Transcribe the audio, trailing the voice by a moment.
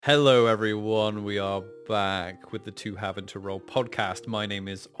Hello everyone, we are back with the Two Having to Roll podcast. My name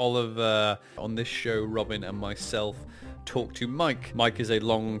is Oliver. On this show, Robin and myself talk to Mike. Mike is a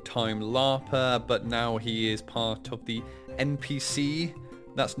long-time LARPer, but now he is part of the NPC,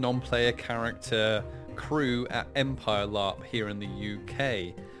 that's non-player character crew at Empire LARP here in the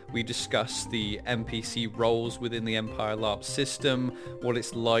UK. We discuss the NPC roles within the Empire LARP system, what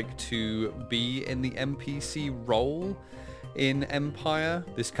it's like to be in the NPC role in Empire.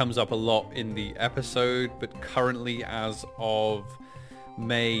 This comes up a lot in the episode, but currently as of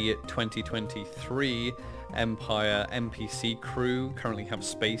May 2023, Empire NPC crew currently have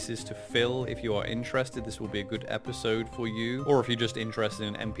spaces to fill. If you are interested, this will be a good episode for you. Or if you're just interested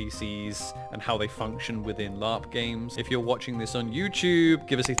in NPCs and how they function within LARP games. If you're watching this on YouTube,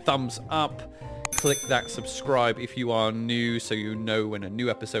 give us a thumbs up. Click that subscribe if you are new so you know when a new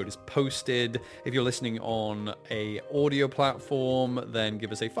episode is posted. If you're listening on a audio platform, then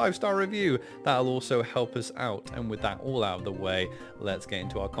give us a 5-star review. That'll also help us out. And with that all out of the way, let's get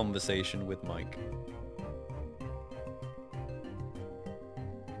into our conversation with Mike.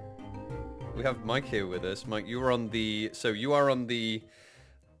 We have Mike here with us. Mike, you are on the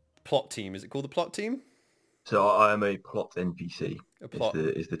plot team. Is it called the plot team? So I am a plot NPC. A plot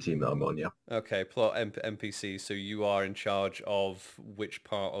is the team that I'm on, yeah. Okay, plot NPC. So you are in charge of which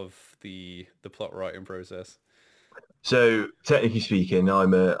part of the plot writing process? So technically speaking,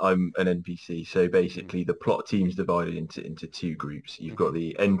 I'm an NPC. So basically, the plot team's divided into two groups. You've got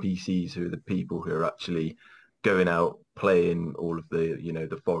the NPCs, who are the people who are actually going out playing all of the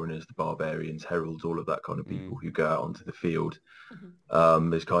the foreigners, the barbarians, heralds, all of that kind of people who go out onto the field.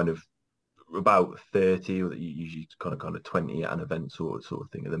 There's kind of about 30, or usually kind of 20 at an event sort of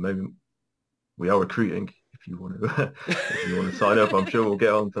thing at the moment. We are recruiting if you want to if you want to sign up. I'm sure we'll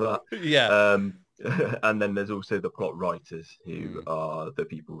get on to that. Yeah. And then there's also the plot writers, who are the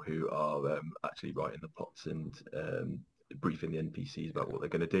people who are actually writing the plots and briefing the NPCs about what they're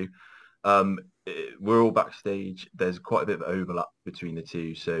going to do. We're all backstage. There's quite a bit of overlap between the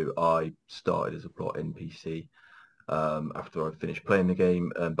two. So I started as a plot NPC after I finished playing the game,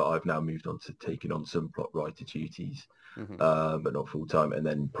 but I've now moved on to taking on some plot writer duties, but not full time. And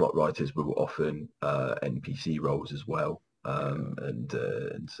then plot writers will often NPC roles as well. And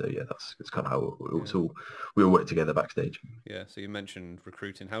so yeah, that's kind of how we all work together backstage. Yeah. So you mentioned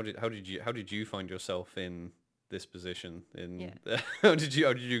recruiting. How did you find yourself in this position? How did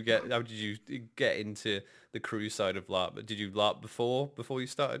you get into the crew side of LARP? Did you LARP before you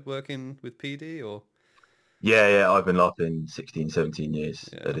started working with PD or? Yeah, I've been LARPing 16, 17 years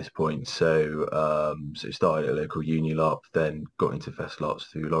at this point. So started at a local uni LARP, then got into Fest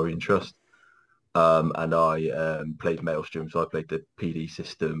LARPs through Lorien Trust. And I played Maelstrom, so I played the PD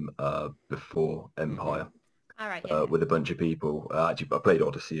system before Empire. All right, with a bunch of people. Actually, I played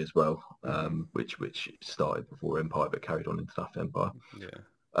Odyssey as well, which started before Empire but carried on into after Empire.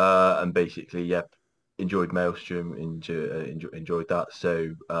 And basically, enjoyed Maelstrom, enjoyed that.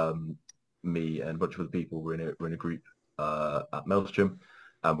 So me and a bunch of other people were in a group at Maelstrom,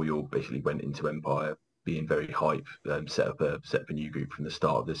 and we all basically went into Empire being very hype, set up a new group from the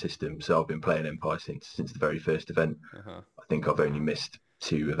start of the system. So I've been playing Empire since the very first event. I think I've only missed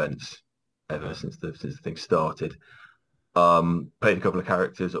 2 events ever since the thing started. Played a couple of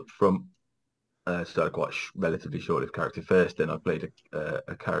characters up front. Started quite relatively short-lived character first. Then I played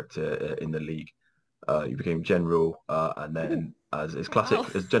a character in the league. He became general, and then as is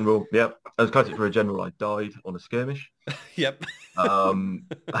classic as general, as classic for a general, I died on a skirmish. Yep. And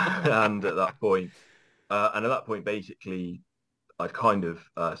at that point, basically, I'd kind of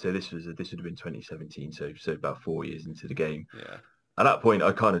so this would have been 2017, so about 4 years into the game. Yeah. At that point,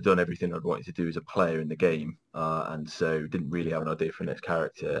 I'd kind of done everything I'd wanted to do as a player in the game, and so didn't really have an idea for the next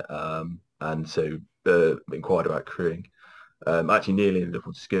character, and so inquired about crewing. Actually, nearly ended up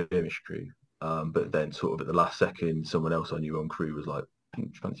on skirmish crew, but then sort of at the last second, someone else I knew on crew was like, "I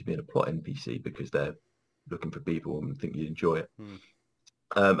think you fancy being a plot NPC because they're looking for people and think you'd enjoy it."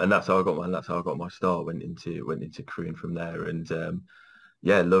 And that's how I got my start. Went into crewing from there, and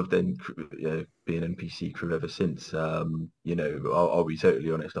loved being NPC crew ever since. I'll be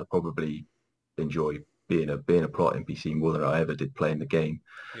totally honest. I probably enjoy being a plot NPC more than I ever did playing the game.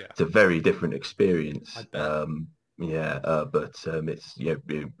 Yeah. It's a very different experience. I bet. But it's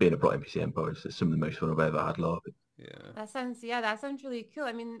being a plot NPC Empire is some of the most fun I've ever had LARPing. That sounds really cool.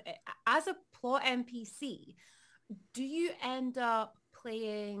 I mean, as a plot NPC, do you end up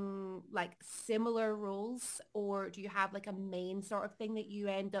playing like similar roles, or do you have like a main sort of thing that you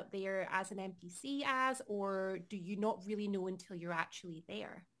end up there as an NPC as, or do you not really know until you're actually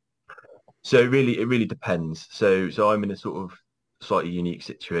there? So it really depends. So I'm in a sort of slightly unique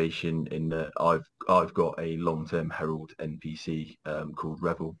situation in that I've got a long-term Herald NPC called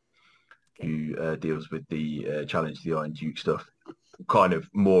Revel, Okay. who deals with the Challenge the Iron Duke stuff, kind of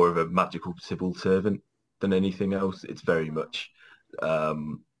more of a magical civil servant than anything else. It's very much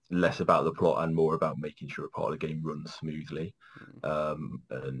less about the plot and more about making sure a part of the game runs smoothly.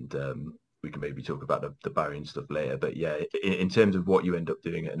 And we can maybe talk about the barrier and stuff later. But yeah, in terms of what you end up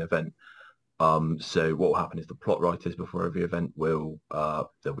doing at an event, so what will happen is the plot writers before every event will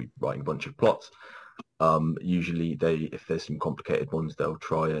they'll be writing a bunch of plots. Usually if there's some complicated ones, they'll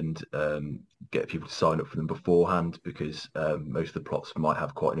try and get people to sign up for them beforehand because most of the plots might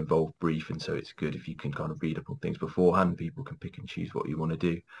have quite an involved brief, and so it's good if you can kind of read up on things beforehand. People can pick and choose what you want to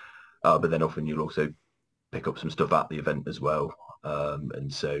do. But then often you'll also pick up some stuff at the event as well.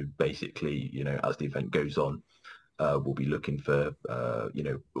 And so basically, as the event goes on, we'll be looking for,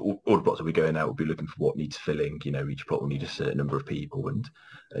 all the plots that we go in out, we'll be looking for what needs filling. Each plot will need a certain number of people, and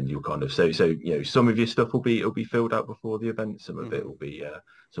you'll kind of so some of your stuff will be filled out before the event. Some of it will be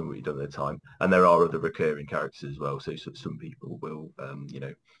some will be done at a time, and there are other recurring characters as well. So some people will,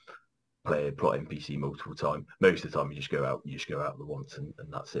 play a plot NPC multiple times. Most of the time, you just go out the once, and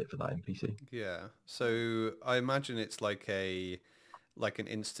that's it for that NPC. Yeah. So I imagine it's like an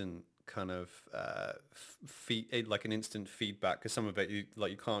instant kind of like an instant feedback, because some of it you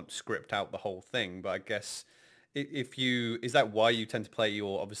can't script out the whole thing. But I guess if you is that why you tend to play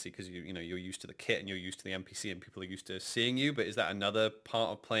your, obviously because you're used to the kit and you're used to the NPC and people are used to seeing you. But is that another part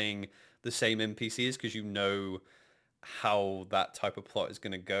of playing the same NPCs because you know how that type of plot is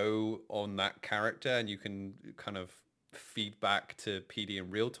going to go on that character and you can kind of feedback to PD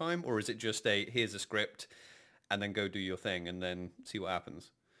in real time? Or is it just here's a script and then go do your thing and then see what happens?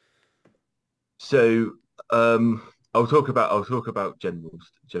 So I'll talk about general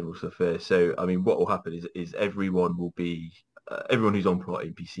stuff here. So I mean, what will happen is everyone will be everyone who's on plot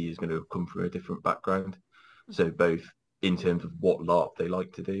NPC is going to come from a different background. So both in terms of what LARP they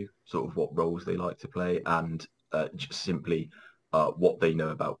like to do, sort of what roles they like to play, and just simply what they know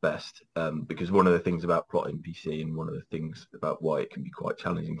about best. Because one of the things about plot NPC and one of the things about why it can be quite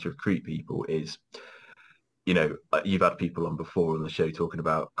challenging to recruit people is, you've had people on before on the show talking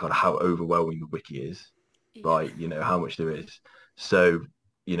about kind of how overwhelming the wiki is, Yeah. right? How much there is. So,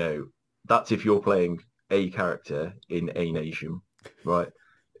 you know, that's if you're playing a character in a nation, right?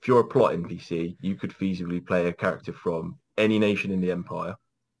 If you're a plot NPC, you could feasibly play a character from any nation in the Empire,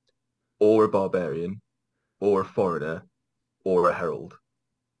 or a barbarian, or a foreigner, or a herald.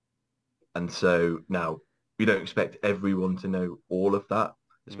 And so now we don't expect everyone to know all of that,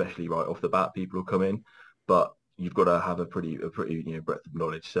 especially right off the bat. People will come in, but you've got to have a pretty breadth of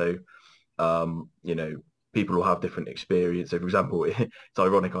knowledge. So people will have different experience. So for example, it's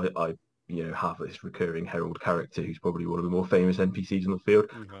ironic. I have this recurring herald character who's probably one of the more famous NPCs in the field.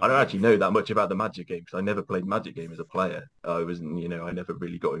 I don't actually know that much about the Magic game because I never played Magic game as a player. I never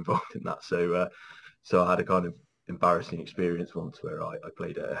really got involved in that. So I had a kind of embarrassing experience once where I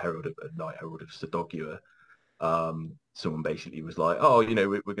played a Knight Herald of Sadogua. Someone basically was like, "Oh,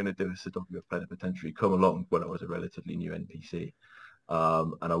 we're going to do a Sadogua plenipotentiary. Come along." When I was a relatively new NPC,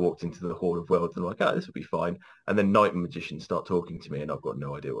 and I walked into the Hall of Worlds and I'm like, this will be fine. And then Knight and Magicians start talking to me, and I've got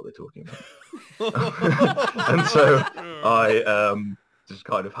no idea what they're talking about. And so I just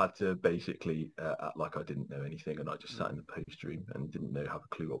kind of had to basically act like I didn't know anything, and I just sat in the post room and didn't have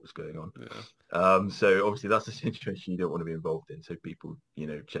a clue what was going on. Yeah. So obviously that's a situation you don't want to be involved in. So people,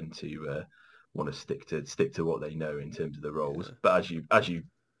 tend to want to stick to what they know in terms of the roles. Yeah. But as you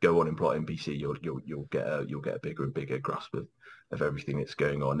go on and plot NPC, you'll get a bigger and bigger grasp of everything that's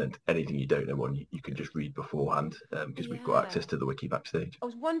going on, and anything you don't know on you can just read beforehand because we've got access to the wiki backstage. I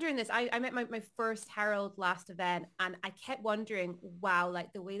was wondering this. I met my first Herald last event, and I kept wondering, wow,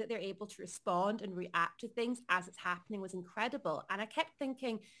 like the way that they're able to respond and react to things as it's happening was incredible. And I kept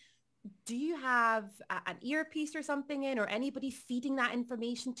thinking, do you have an earpiece or something in, or anybody feeding that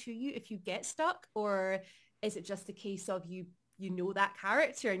information to you if you get stuck? Or is it just a case of you know that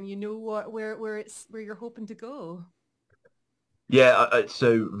character and you know where you're hoping to go? Yeah,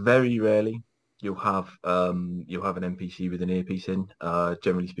 so very rarely you'll have an NPC with an earpiece in.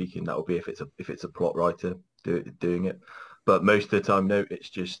 Generally speaking, that will be if it's a plot writer doing it. But most of the time, no,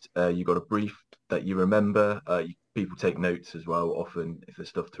 it's just you got a brief that you remember. People take notes as well, often if there's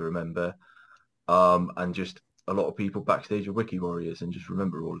stuff to remember. And just a lot of people backstage are wiki warriors and just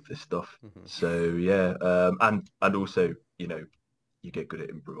remember all of this stuff. So yeah, and also you get good at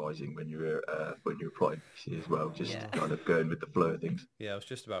improvising when you're plotting PC as well, just kind of going with the flow of things. Yeah, I was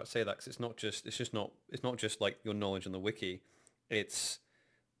just about to say that, 'cause it's not just like your knowledge on the wiki, it's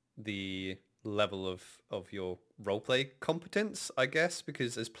the level of your roleplay competence, I guess,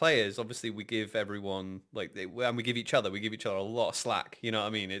 because as players, obviously we give everyone and we give each other a lot of slack. You know what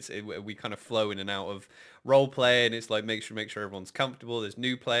I mean? We kind of flow in and out of roleplay, and it's like make sure everyone's comfortable. There's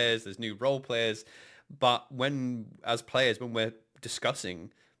new players, there's new role players, but as players, when we're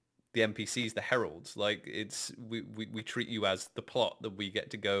discussing the NPCs, the heralds, like we treat you as the plot that we get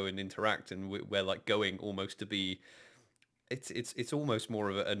to go and interact, and we're like going almost to be it's almost more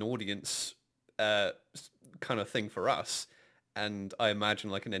of an audience uh, kind of thing for us, and I imagine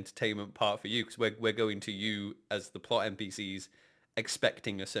like an entertainment part for you because we're going to you as the plot NPCs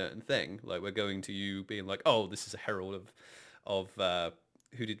expecting a certain thing. Like we're going to you being like, oh, this is a herald of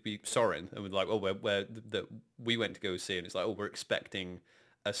who did we Sorin, and we're like, oh, we're that we went to go see, and it's like, oh, we're expecting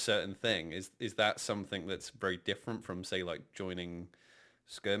a certain thing. Is that something that's very different from say like joining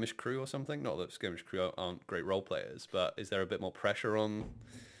skirmish crew or something? Not that skirmish crew aren't great role players, but is there a bit more pressure on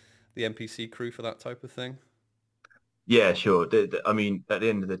the NPC crew for that type of thing? Yeah, sure. I mean, at the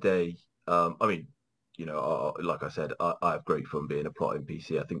end of the day, I mean, like I said, I have great fun being a plot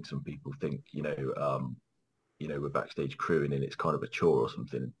NPC. I think some people think, we're backstage crewing and it's kind of a chore or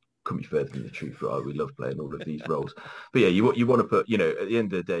something. Couldn't be further from the truth, right? We love playing all of these roles. But yeah, you want to put, at the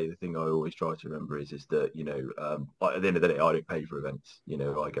end of the day, the thing I always try to remember is that, at the end of the day, I don't pay for events.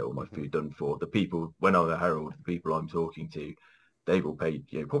 I get all my food done for. The people, when I'm a herald, the people I'm talking to, they've all paid,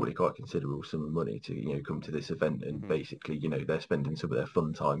 probably quite considerable sum of money to, come to this event. And basically, they're spending some of their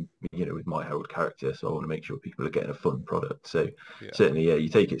fun time, with my herald character. So I want to make sure people are getting a fun product. So certainly, yeah, you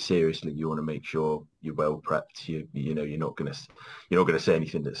take it seriously. You want to make sure you're well prepped. You're not gonna say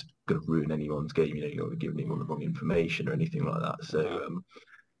anything that's gonna ruin anyone's game. You're not gonna give anyone the wrong information or anything like that. So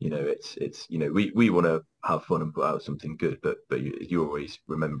it's we want to have fun and put out something good, but you're always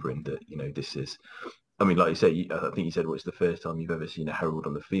remembering that this is. I mean, like you say, I think you said, well, it's the first time you've ever seen a herald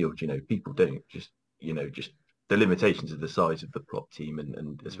on the field. People don't just the limitations of the size of the plot team,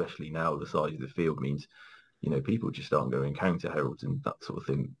 and especially now the size of the field means people just aren't going to encounter heralds and that sort of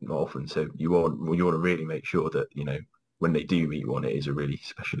thing not often. So you want to really make sure that when they do meet one, it is a really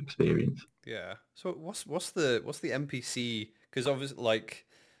special experience. Yeah. So what's the NPC? Because obviously, like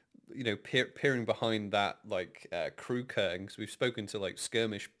peering behind that crew curtain, because we've spoken to like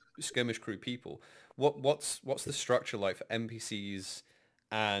skirmish crew people. What's the structure like for NPCs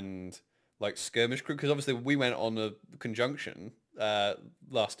and like skirmish crew? Because obviously we went on a conjunction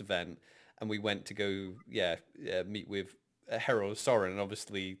last event, and we went to go meet with Herald Soren, and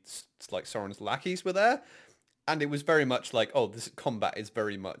obviously like Soren's lackeys were there, and it was very much like, oh, this combat is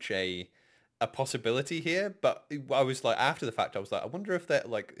very much a possibility here. But I was like, after the fact, I was like, I wonder if they're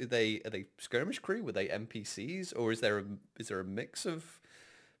like, are they skirmish crew? Were they NPCs, or is there a mix of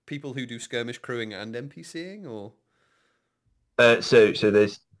people who do skirmish crewing and NPCing, or? So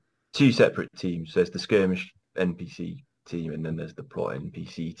there's two separate teams. There's the skirmish NPC team, and then there's the plot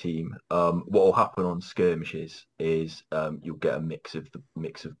NPC team. What will happen on skirmishes is you'll get a mix of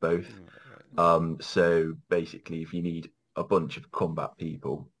both. So basically, if you need a bunch of combat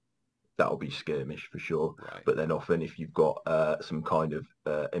people, that'll be skirmish for sure. Right. But then often, if you've got some kind of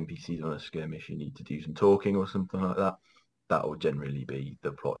NPCs on a skirmish, you need to do some talking or something like that. That will generally be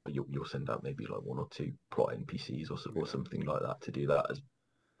the plot. You'll send out maybe like one or two plot NPCs or something like that to do that, as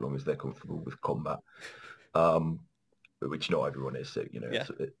long as they're comfortable with combat. Which not everyone is, so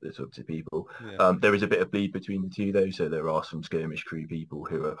it's up to people. There is a bit of bleed between the two though, so there are some skirmish crew people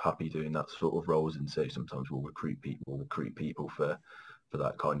who are happy doing that sort of roles, and so sometimes we'll recruit people for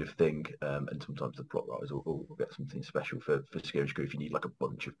that kind of thing, and sometimes the plot writers will get something special for skirmish crew if you need like a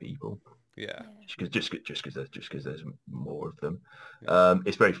bunch of people. Yeah. Just because there's more of them.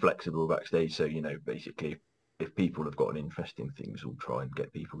 It's very flexible backstage, so basically if people have got an interest in things, we'll try and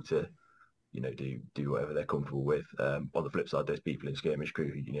get people to do whatever they're comfortable with. On the flip side, there's people in skirmish crew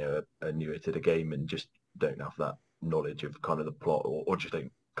who are newer to the game and just don't have that knowledge of kind of the plot, or just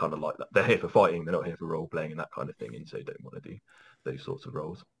don't kind of like that. They're here for fighting, they're not here for role playing and that kind of thing, and so don't want to do those sorts of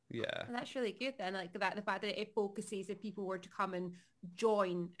roles. Yeah. And that's really good then, like that, the fact that it focuses, if people were to come and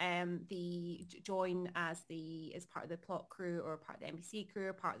join as part of the plot crew or part of the NPC crew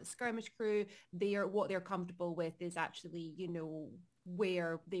or part of the skirmish crew, what they're comfortable with is actually,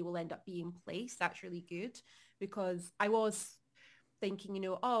 where they will end up being placed. That's really good, because I was thinking,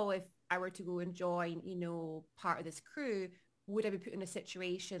 if I were to go and join, part of this crew, would I be put in a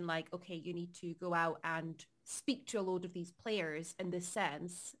situation like, okay, you need to go out and speak to a load of these players in this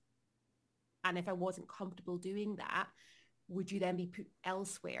sense, and if I wasn't comfortable doing that, would you then be put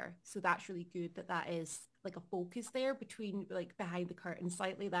elsewhere? So that's really good that is like a focus there between, like, behind the curtain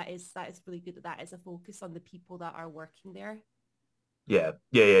slightly. That is really good that is a focus on the people that are working there. Yeah.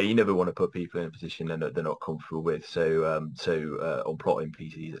 You never want to put people in a position they're not comfortable with. So on plot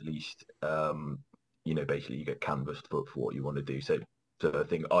NPCs at least, basically you get canvassed for what you want to do. So I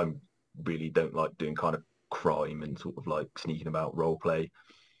think I really don't like doing kind of crime and sort of like sneaking about role play.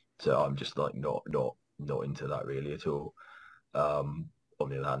 So I'm just like not into that really at all. On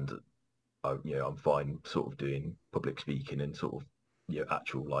the other hand, I'm fine sort of doing public speaking and sort of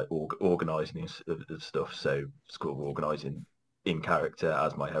actual like organising of stuff. So sort of organising in character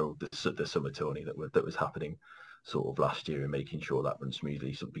as my herald the summer tourney that was happening sort of last year and making sure that went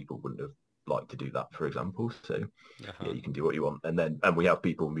smoothly. Some people wouldn't have liked to do that, for example. So you can do what you want, and we have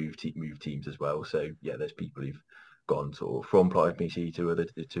people move teams as well. So there's people who've gone sort of from Plot NPC to other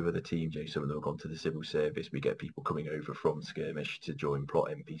teams. Some of them have gone to the civil service. We get people coming over from skirmish to join Plot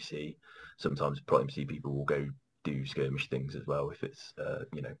NPC. Sometimes Plot NPC people will go do skirmish things as well if it's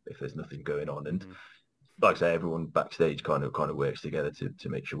if there's nothing going on. And like I say, everyone backstage kind of works together to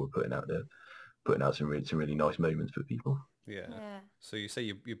make sure we're putting out some really nice moments for people. Yeah. So you say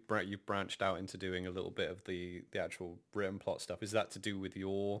you've branched out into doing a little bit of the actual written plot stuff. Is that to do with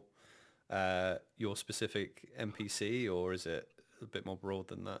your specific NPC, or is it a bit more broad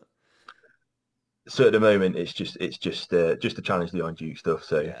than that? So at the moment, it's just to challenge the Iron Duke stuff.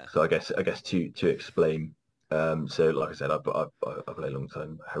 So I guess to explain. So like I said, I play a long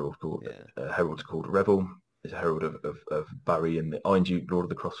time Herald called Herald's called Revel. It's a herald of Barry and the Iron Duke, Lord of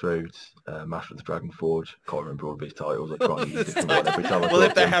the Crossroads, Master of the Dragon Forge. Can't remember all of his titles. I try and use different one every time. Well,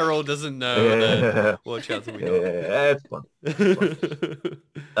 if the herald doesn't know, then what chance have we got? It's fun. It's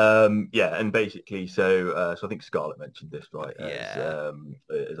fun. And basically, so I think Scarlett mentioned this, right?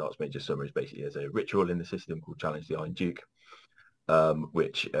 As Archmage Summer is basically as a ritual in the system called Challenge the Iron Duke.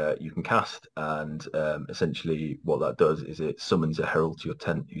 Which you can cast, and essentially what that does is it summons a herald to your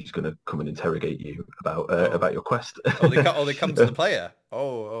tent who's going to come and interrogate you about your quest. They come to the player.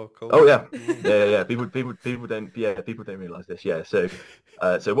 Oh, cool. Oh yeah. People don't realize this. Yeah. So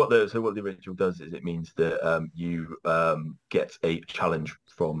what the ritual does is it means that you get a challenge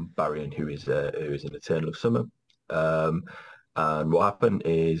from Barian, who is an Eternal of Summer. And what happened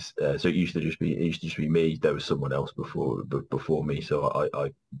is, so it used to just be me. There was someone else before me. So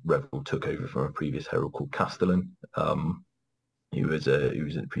I Revel took over from a previous herald called Castellan, who was a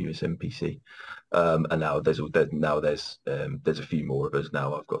previous NPC. And now there's a few more of us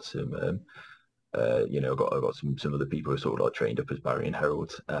now. I've got some, I've got some other people who are sort of like trained up as Barry and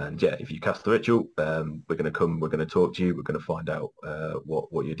heralds. And if you cast the ritual, we're going to talk to you. We're going to find out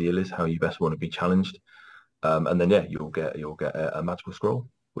what your deal is, how you best want to be challenged. And then you'll get a magical scroll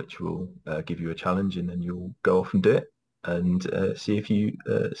which will give you a challenge, and then you'll go off and do it and see if you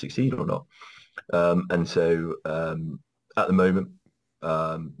succeed or not. And so at the moment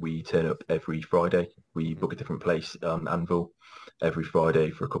we turn up every Friday. We book a different place on Anvil every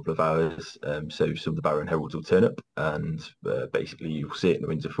Friday for a couple of hours. So some of the Baron Heralds will turn up, and basically you'll see it in the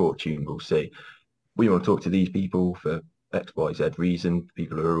Winds of Fortune. We'll say we want to talk to these people for X, Y, Z reason.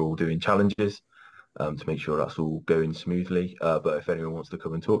 People who are all doing challenges. To make sure that's all going smoothly. But if anyone wants to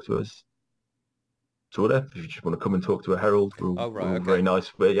come and talk to us, sort of, if you just want to come and talk to a herald, we're all very nice.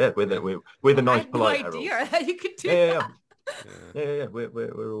 But we're the nice, polite herald. I had no idea you could do that. Yeah.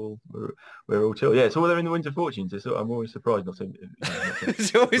 We're all chill. Yeah, so they're in the Winds of Fortune. So I'm always surprised not to.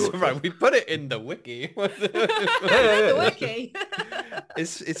 It's always surprised. We put it in the wiki. The wiki.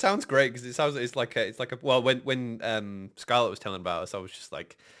 It sounds great because it's like a well when Scarlett was telling about us, I was just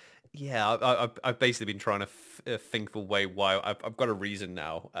like. Yeah, I've basically been trying to think of a way why I've got a reason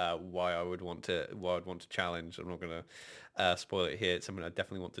now why I would want to challenge. I'm not going to spoil it here. It's something I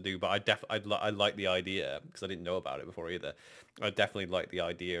definitely want to do, but I like the idea because I didn't know about it before either. I definitely like the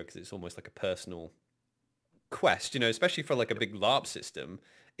idea because it's almost like a personal quest, especially for like a big LARP system.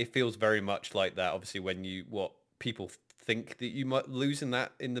 It feels very much like that. Obviously, what people think that you might lose in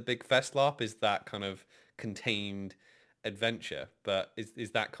the big fest LARP is that kind of contained adventure, but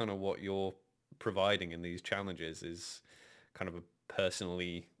is that kind of what you're providing in these challenges, is kind of a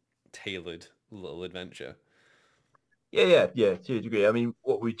personally tailored little adventure? To a degree. I mean,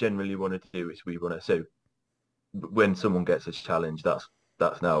 what we generally want to do is we want to, so when someone gets a challenge, that's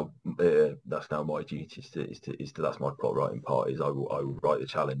now my duty is to that's my plot writing part. Is I will write the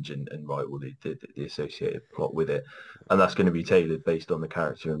challenge and write all the associated plot with it, and that's going to be tailored based on the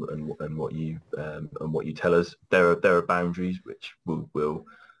character and what you tell us. There are boundaries which we'll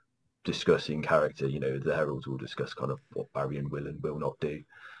discuss in character. The heralds will discuss kind of what Barry will and will not do.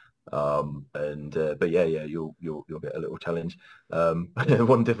 But you'll get a little challenge.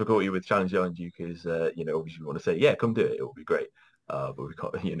 One difficulty with Challenge the Iron Duke is obviously you want to say come do it, it'll be great. but we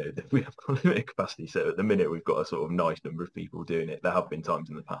can't, we have limited capacity. So at the minute, we've got a sort of nice number of people doing it. There have been times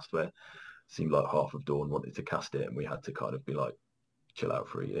in the past where it seemed like half of Dawn wanted to cast it, and we had to kind of be like, chill out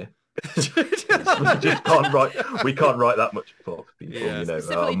for a year. We just can't write. We can't write that much plot for people. Yeah.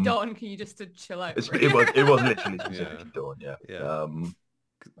 Specifically, Dawn, can you just chill out? It was literally specifically Dawn. Yeah.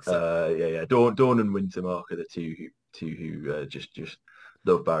 Dawn and Wintermark are the two who just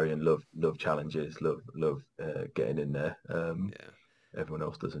love Barry and love challenges, love getting in there. Everyone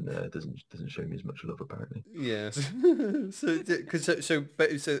else doesn't show me as much love apparently. Yes. So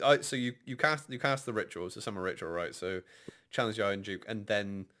you cast the ritual, it's a summer ritual, right? So challenge the Iron Duke, and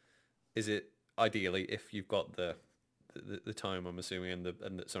then is it ideally, if you've got the time, I'm assuming,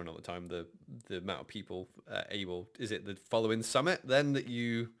 and sorry, not the time, the amount of people able, is it the following summit then that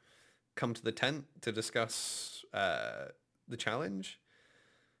you come to the tent to discuss the challenge?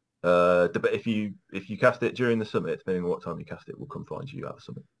 But if you cast it during the summit, depending on what time you cast it, we'll come find you at the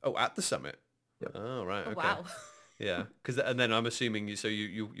summit. Oh, at the summit. Yep. Oh, right. Okay. Wow. Yeah, and then I'm assuming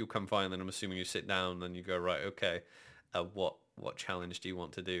you'll come find, and I'm assuming you sit down and you go, right, okay, what challenge do you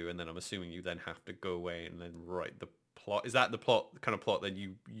want to do? And then I'm assuming you then have to go away and then write the plot. Is that the kind of plot that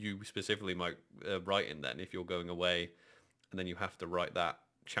you specifically might write in then, if you're going away, and then you have to write that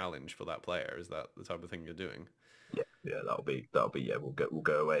challenge for that player? Is that the type of thing you're doing? Yeah, that'll be yeah. We'll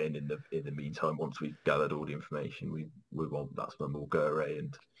go away, and in the meantime, once we've gathered all the information that's when we'll go away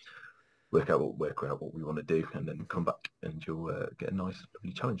and work out what we want to do, and then come back, and you'll get a nice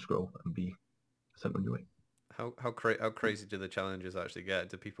lovely challenge scroll and be sent on your way. How crazy do the challenges actually get?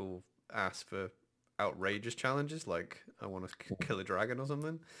 Do people ask for outrageous challenges, like I want to kill a dragon or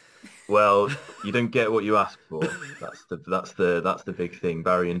something? Well, you don't get what you ask for. That's the big thing.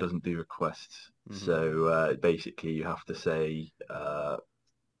 Barian doesn't do requests. Mm-hmm. So basically you have to say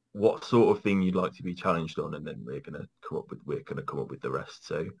what sort of thing you'd like to be challenged on, and then we're gonna come up with the rest.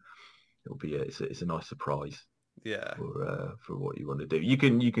 So it'll be it's a nice surprise. Yeah. For what you want to do. You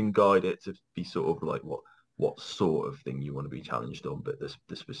can guide it to be sort of like what sort of thing you want to be challenged on, but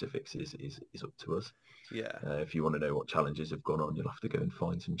the specifics is up to us. Yeah. If you want to know what challenges have gone on, you'll have to go and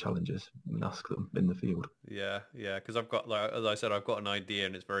find some challenges and ask them in the field. Yeah, because I've got, like, as I said, I've got an idea,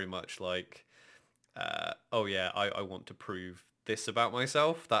 and it's very much like, I want to prove this about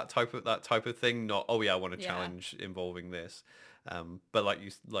myself, that type of thing. Not, I want a challenge involving this. But like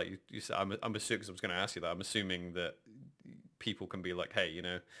you said, I'm assuming, because I was going to ask you that, I'm assuming that people can be like, hey,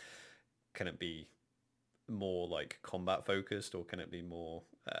 can it be more like combat focused, or can it be more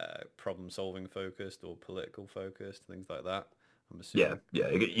problem solving focused, or political focused, things like that? I'm assuming. Yeah.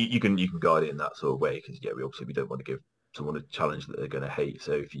 You can guide it in that sort of way, because we don't want to give someone a challenge that they're going to hate.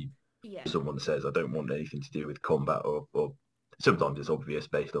 So if someone says, I don't want anything to do with combat, or sometimes it's obvious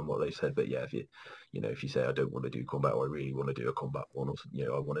based on what they said, but yeah, if you say I don't want to do combat, or I really want to do a combat one, or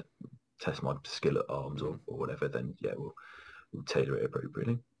I want to test my skill at arms, or whatever, then yeah, we'll tailor it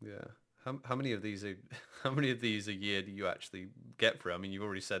appropriately. Yeah. How many of these a year do you actually get through? I mean, you've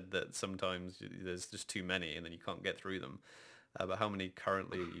already said that sometimes there's just too many and then you can't get through them. But how many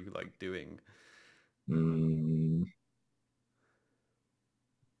currently are you like doing? I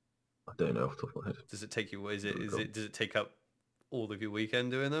don't know off the top of my head. Does it take you? Does it take up all of your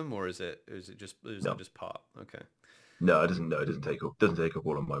weekend doing them, or is it just part? Okay. No, it doesn't. No, it doesn't take up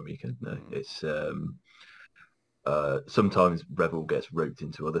all of my weekend. No, it's sometimes Revel gets roped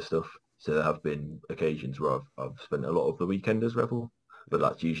into other stuff. So there have been occasions where I've spent a lot of the weekend as Revel, but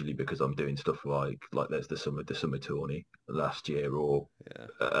that's usually because I'm doing stuff like there's the summer tourney last year, or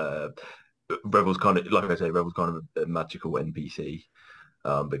Revel's kind of, like I say, Revel's kind of a magical NPC,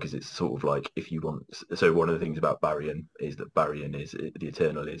 because it's sort of like, if you want. So one of the things about Barian is that the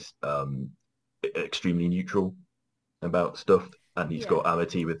Eternal is extremely neutral about stuff, and he's got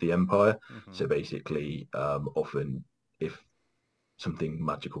amity with the Empire. Mm-hmm. So basically, often if something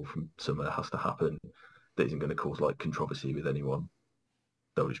magical from summer has to happen that isn't going to cause like controversy with anyone,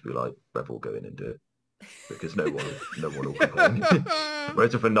 they'll just be like, Revel, go in and do it, because no one will complain.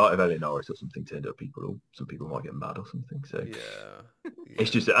 Whereas if a Knight of Elinaris or something turned up, some people might get mad or something. So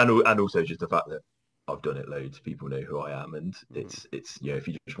it's just, and also just the fact that I've done it loads, people know who I am, and it's if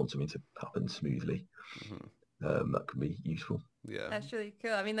you just want something to happen smoothly, that can be useful. Yeah, that's really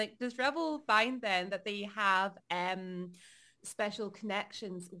cool. I mean, like, does Revel find then that they have special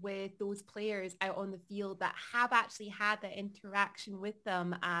connections with those players out on the field that have actually had that interaction with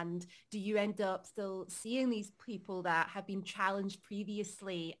them, and do you end up still seeing these people that have been challenged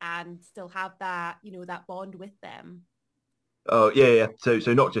previously and still have that that bond with them? Oh yeah. So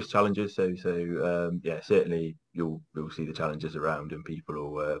not just challenges. So certainly you'll see the challenges around, and people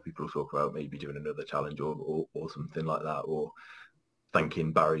will talk about maybe doing another challenge or something like that, or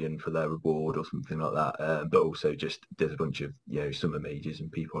thanking Barrion for their reward or something like that. But also just there's a bunch of summer mages and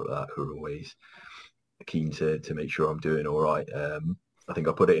people like that who are always keen to make sure I'm doing all right. I think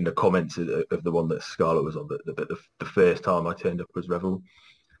I put it in the comments of the one that Scarlett was on. The first time I turned up as Revel,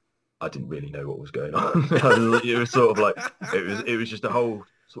 I didn't really know what was going on. It was sort of like it was just a whole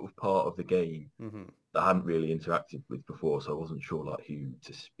sort of part of the game that I hadn't really interacted with before, so I wasn't sure like who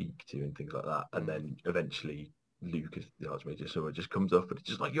to speak to and things like that. And then eventually Lucas, the Archmage, someone just comes up and it's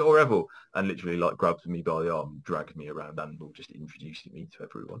just like, "You're Revel," and literally like grabs me by the arm, drags me around Anvil, just introducing me to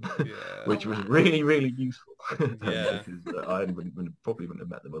everyone, which was really, really useful. Because I probably wouldn't have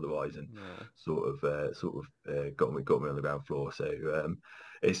met them otherwise, and sort of got me on the ground floor. So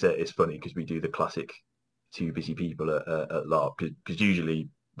it's funny because we do the classic too busy people at LARP, because usually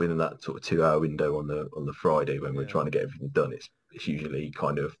within that sort of 2 hour window on the Friday when we're trying to get everything done, it's usually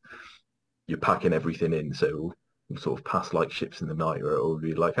kind of you're packing everything in, so we'll sort of pass like ships in the night, or it'll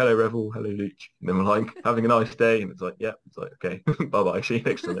be like, "Hello Revel, hello Luke," and then we're like having a nice day, and it's like, yeah, it's like, okay, bye bye, see you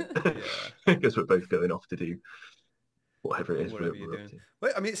next time. Because we're both going off to do whatever it is we're doing.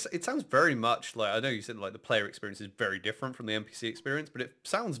 Well, I mean, it sounds very much like, I know you said like the player experience is very different from the NPC experience, but it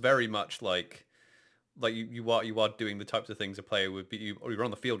sounds very much like you are doing the types of things a player would be. You're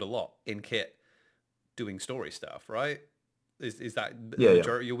on the field a lot in kit, doing story stuff, right? Is that the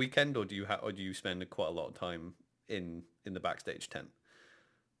majority of your weekend, or do you spend quite a lot of time in the backstage tent?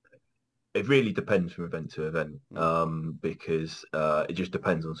 It really depends from event to event, because it just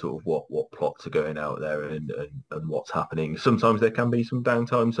depends on sort of what plots are going out there and what's happening. Sometimes there can be some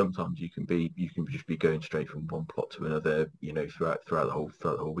downtime. Sometimes you can just be going straight from one plot to another, throughout the whole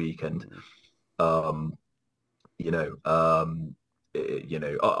weekend.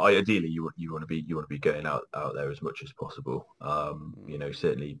 Ideally you want to be going out there as much as possible.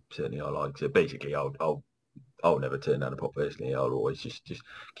 Certainly I like to. Basically, I'll never turn down a pop personally. I'll always just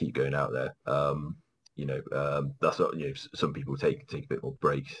keep going out there. That's what, some people take a bit more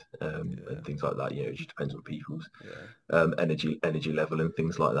breaks and things like that. It just depends on people's energy level and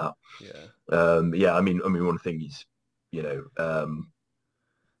things like that. I mean one of the things,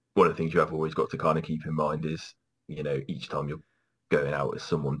 one of the things you have always got to kind of keep in mind is, each time you're going out as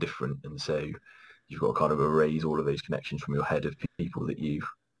someone different, and so you've got to kind of erase all of those connections from your head of people that you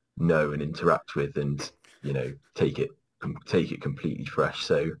know and interact with, and take it completely fresh.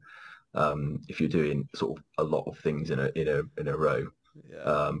 So if you're doing sort of a lot of things in a row,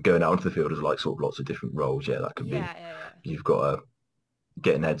 going out into the field is like sort of lots of different roles. That can be. You've got to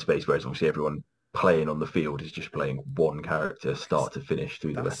get in headspace, whereas obviously everyone playing on the field is just playing one character start to finish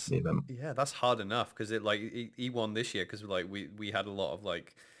through the rest of the event. That's hard enough, because it like E1 this year, because like we had a lot of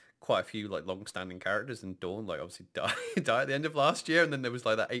like quite a few like long-standing characters, and Dawn like obviously died at the end of last year, and then there was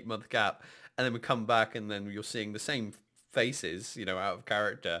like that 8-month gap, and then we come back, and then you're seeing the same faces, out of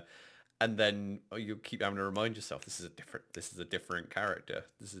character, and then you keep having to remind yourself this is a different character,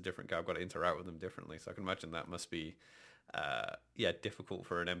 I've got to interact with them differently. So I can imagine that must be difficult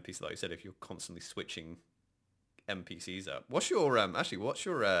for an NPC, like you said, if you're constantly switching NPCs up. What's your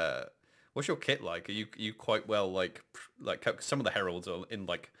kit like? Are you quite well like some of the heralds are in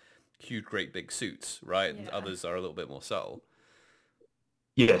like huge great big suits, right? And others are a little bit more subtle.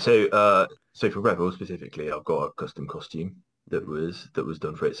 So for Rebel specifically, I've got a custom costume that was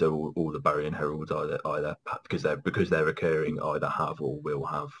done for it. So all the Barrier heralds either because they're recurring, either have or will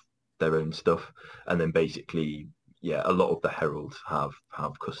have their own stuff, and then basically a lot of the heralds have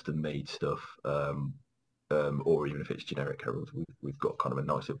custom made stuff, or even if it's generic heralds, we've got kind of a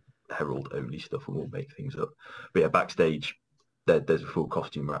nicer herald only stuff, and we'll make things up. But backstage there's a full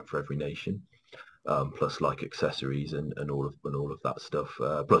costume rack for every nation, plus like accessories and all of that stuff,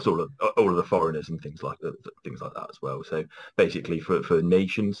 plus all of the foreigners and things like that as well. So basically for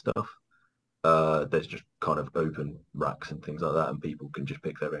nation stuff, there's just kind of open racks and things like that, and people can just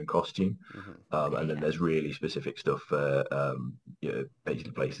pick their own costume. And then there's really specific stuff for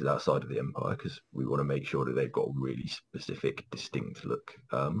basically places outside of the Empire, because we want to make sure that they've got a really specific, distinct look,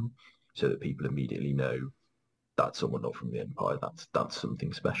 so that people immediately know that's someone not from the Empire. That's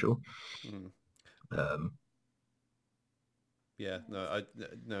something special. Obviously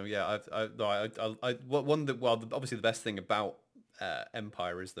the best thing about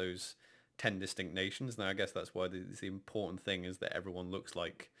Empire is those 10 distinct nations. Now I guess that's why the important thing is that everyone looks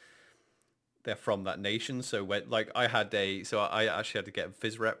like they're from that nation. So I actually had to get a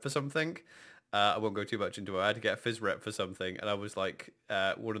phys rep for something. I won't go too much into it. I had to get a phys rep for something, and I was like,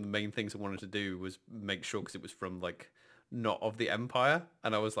 one of the main things I wanted to do was make sure, because it was from like not of the Empire,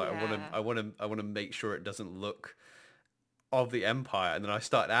 and I was like, I want to make sure it doesn't look of the Empire. And then I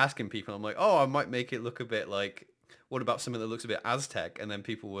started asking people, I'm like, oh, I might make it look a bit like what about something that looks a bit Aztec? And then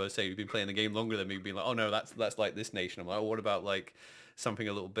people were saying, who've been playing the game longer than me, being like, oh no, that's like this nation. I'm like, oh, what about like something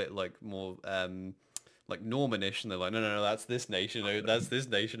a little bit like more like Normanish? And they're like, no, that's this nation. That's this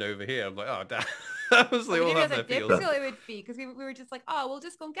nation over here. I'm like, oh, damn. I was like, We all didn't have realize their how feels. difficult it would be because we were just like, oh, we'll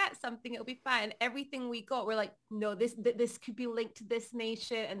just go and get something. It'll be fine. And everything we got, we're like, no, this could be linked to this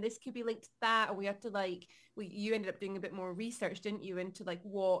nation and this could be linked to that. And we had to like, you ended up doing a bit more research, didn't you, into like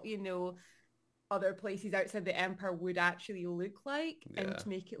what, other places outside the Empire would actually look like and to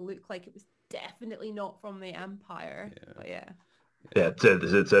make it look like it was definitely not from the Empire. Yeah. But yeah. Yeah, so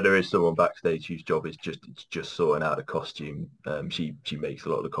there is someone backstage whose job is just sorting out a costume. She makes a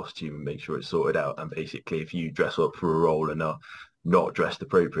lot of the costume and makes sure it's sorted out. And basically, if you dress up for a role and are not dressed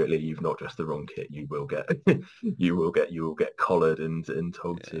appropriately, you've not dressed the wrong kit. You will get you will get collared and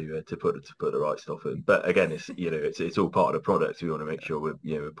told to put the right stuff in. But again, it's all part of the product. We want to make sure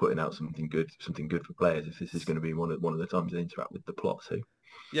we're putting out something good for players. If this is going to be one of the times they interact with the plot, so.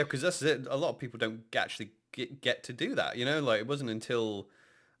 Yeah, because that's it. A lot of people don't actually get to do that. Like it wasn't until,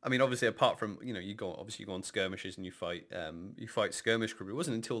 I mean, obviously apart from you go on skirmishes and you fight skirmish crew. It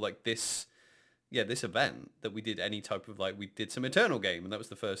wasn't until like this event that we did any type of we did some Eternal game, and that was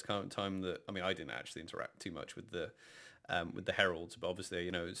the first time that I didn't actually interact too much with the heralds, but obviously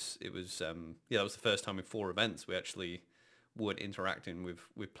it was that was the first time in 4 events we actually would interacting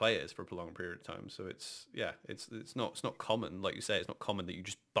with players for a prolonged period of time. So it's not common, like you say. It's not common that you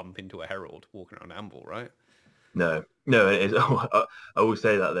just bump into a herald walking around Amble, right? No, it is. I will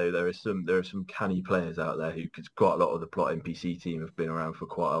say that though, there are some canny players out there who, because quite a lot of the plot NPC team have been around for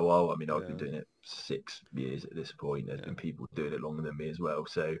quite a while. I mean, I've been doing it 6 years at this point. There's been people doing it longer than me as well.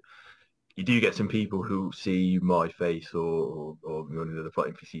 So you do get some people who see my face or one of the plot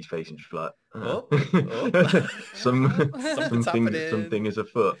NPC's face and just like, something is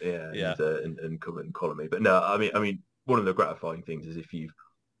afoot, and come and collar me. But no, I mean, one of the gratifying things is if you've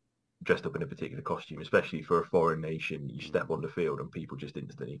dressed up in a particular costume, especially for a foreign nation, you step on the field and people just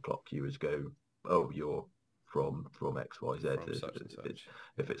instantly clock you as go, oh, you're from XYZ. From such and such.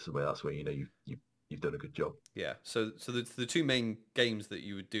 If it's somewhere, that's where you've done a good job. Yeah. So the 2 main games that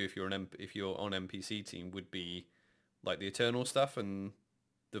you would do if you're on NPC team would be like the Eternal stuff and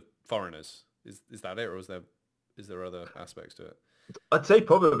the Foreigners. Is that it, or is there other aspects to it? I'd say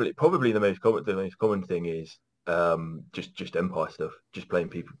probably the most common thing is just Empire stuff, just playing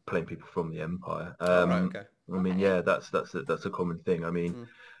people from the Empire. Right, okay. I mean, yeah, that's a common thing. I mean,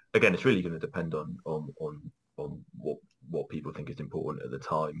 again, it's really going to depend on what people think is important at the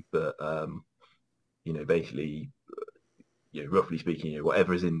time, but basically, roughly speaking,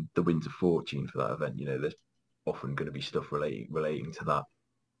 whatever is in the Winds of Fortune for that event, there's often going to be stuff relating to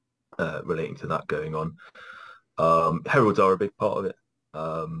that going on. Heralds are a big part of it,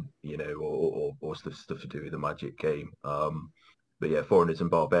 or stuff to do with the Magic game. But yeah, Foreigners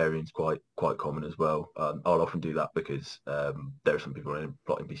and Barbarians quite common as well. I'll often do that because there are some people in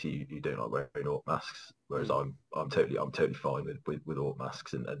plot NPC who don't like wearing orc masks, whereas I'm totally fine with orc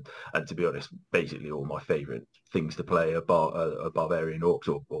masks. And to be honest, basically all my favourite things to play are barbarian orcs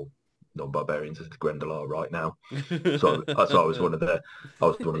or non-barbarians as the Grendel are right now. So I was one of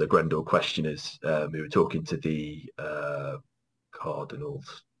the Grendel questioners. We were talking to the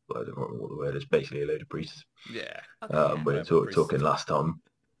cardinals. I don't remember what the word is. Basically, a load of priests. Yeah. We were talking last time.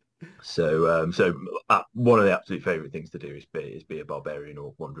 So one of the absolute favourite things to do is be a barbarian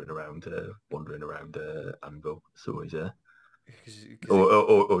or wandering around Anvil. It's always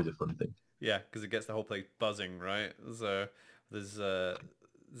always a fun thing. Yeah, because it gets the whole place buzzing, right? So there's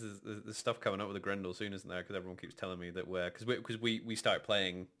stuff coming up with the Grendel soon, isn't there? Because everyone keeps telling me that we started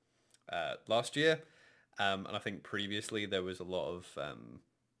playing last year, and I think previously there was a lot of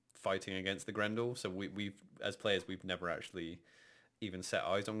fighting against the Grendel. So we've as players we've never actually even set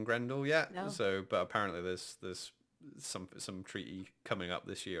eyes on Grendel yet. No. So, but apparently there's some treaty coming up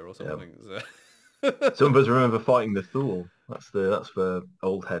this year or something. Yep. So. Some of us remember fighting the Thule. That's for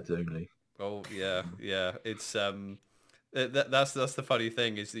old heads only. Oh yeah. It's that's the funny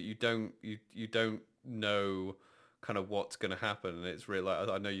thing is that you don't know kind of what's going to happen, and it's really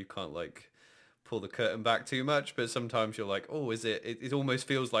I know you can't pull the curtain back too much, but sometimes you're like, oh, is it almost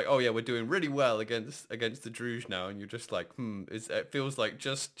feels like, oh yeah, we're doing really well against the Druge now, and you're just like, it feels like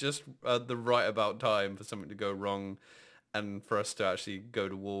just the right about time for something to go wrong and for us to actually go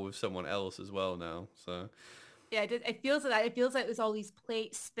to war with someone else as well now. So yeah, it feels like that. It feels like there's all these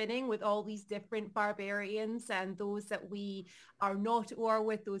plates spinning with all these different barbarians and those that we are not at war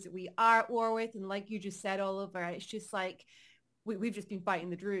with, those that we are at war with. And like you just said, Oliver, it's just like we've just been fighting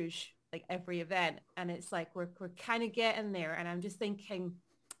the Druge like every event. And it's like we're kind of getting there. And I'm just thinking,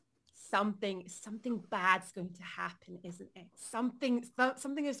 something bad's going to happen, isn't it?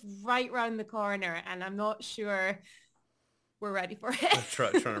 Something is right around the corner, and I'm not sure we're ready for it. I'm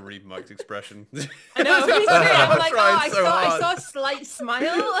trying to read Mike's expression. I know, me too. I'm like, I hard. saw a slight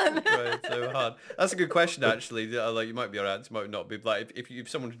smile. And Trying so hard. That's a good question, actually. Like, you might be alright, you might not be. Like, if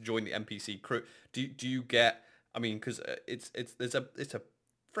someone joined the NPC crew, do you get? I mean, because it's a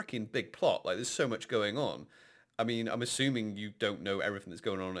freaking big plot. Like, there's so much going on. I mean, I'm assuming you don't know everything that's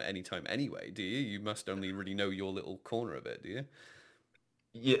going on at any time anyway, do you? You must only really know your little corner of it, do you?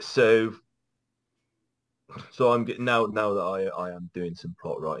 Yeah, so I'm getting now that I am doing some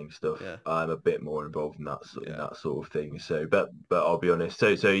plot writing stuff. Yeah. I'm a bit more involved in Yeah. that sort of thing. So, but I'll be honest.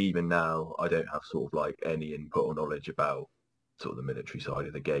 So even now, I don't have sort of like any input or knowledge about sort of the military side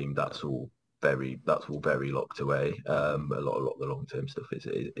of the game. That's all very locked away. A lot of the long term stuff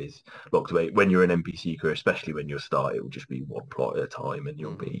is locked away. When you're an NPC crew, especially when you're a start, it will just be one plot at a time, and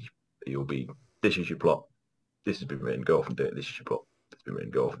you'll be this is your plot. This has been written. Go off and do it. This is your plot. It's been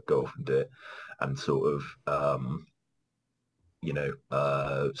written. Go off and do it. And sort of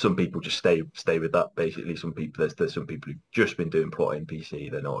some people just stay with that. Basically, some people there's some people who've just been doing plot NPC.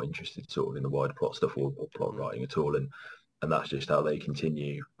 They're not interested sort of in the wider plot stuff or plot writing at all, and that's just how they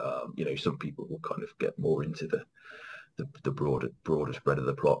continue. Some people will kind of get more into the broader spread of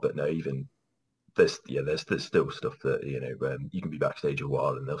the plot, but no, even there's still stuff that you can be backstage a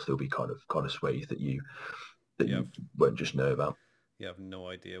while and there'll still be kind of sways that you won't just know about. You have no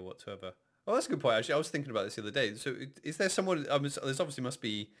idea whatsoever. Oh, that's a good point. Actually, I was thinking about this the other day. So, is there someone? There's obviously must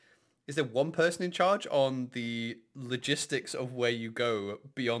be. Is there one person in charge on the logistics of where you go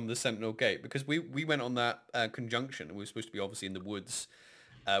beyond the Sentinel Gate? Because we went on that conjunction, and we were supposed to be obviously in the woods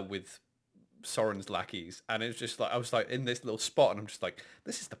with Soren's lackeys, and it was just like I was like in this little spot, and I'm just like,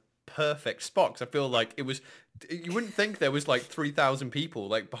 this is the perfect spot, because I feel like it was. You wouldn't think there was like 3,000 people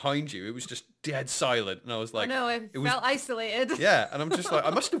like behind you. It was just dead silent, and I was like, no, it felt isolated. Yeah, and I'm just like, I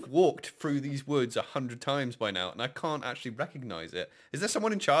must have walked through these woods 100 times by now, and I can't actually recognize it. Is there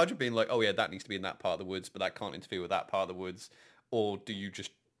someone in charge of being like, oh yeah, that needs to be in that part of the woods, but that can't interfere with that part of the woods, or do you just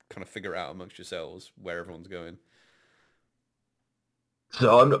kind of figure it out amongst yourselves where everyone's going?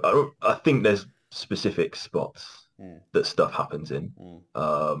 So I think there's specific spots that stuff happens in.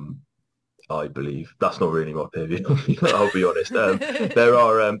 I believe that's not really my purview. I'll be honest.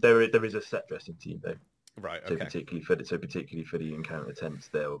 There is a set dressing team though. Right. So okay. particularly for the encounter tents,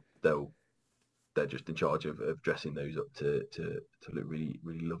 they're just in charge of dressing those up to look really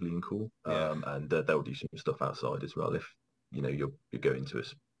really lovely and cool. And they'll do some stuff outside as well if you're going to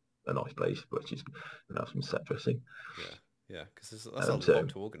a nice place, which is have some set dressing. Yeah. Yeah, because that's a lot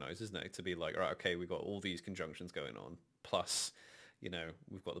to organise, isn't it? To be like, right, okay, we've got all these conjunctions going on, plus,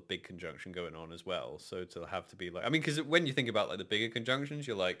 we've got the big conjunction going on as well. So to have to be like, I mean, because when you think about like the bigger conjunctions,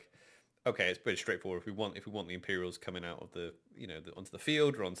 you're like, okay, it's pretty straightforward. If we want the Imperials coming out of the, onto the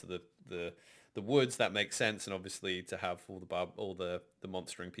field or onto the woods, that makes sense. And obviously to have all the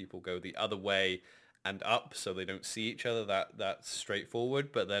monstering people go the other way and up, so they don't see each other. That's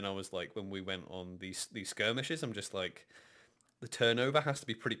straightforward. But then I was like, when we went on these skirmishes, I'm just like, the turnover has to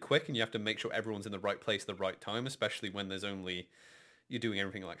be pretty quick, and you have to make sure everyone's in the right place at the right time, especially when you're doing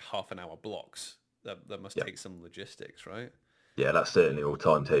everything like half an hour blocks. That must take some logistics, right? Yeah, that's certainly all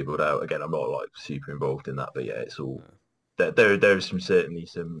timetabled out. Again, I'm not like super involved in that, but yeah, it's all there's certainly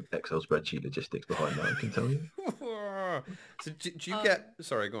some Excel spreadsheet logistics behind that, I can tell you. So do you get?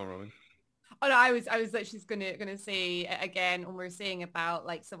 Sorry, go on, Robin. Oh no, I was literally gonna say again when we're saying about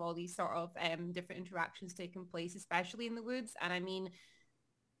like some of all these sort of different interactions taking place, especially in the woods. And I mean,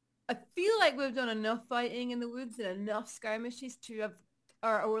 I feel like we've done enough fighting in the woods and enough skirmishes to have,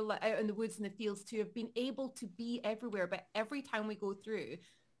 or like out in the woods and the fields to have been able to be everywhere. But every time we go through,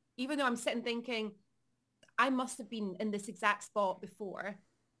 even though I'm sitting thinking, I must have been in this exact spot before,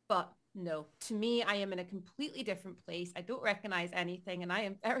 but no, to me, I am in a completely different place. I don't recognize anything, and I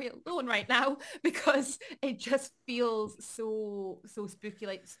am very alone right now because it just feels so spooky.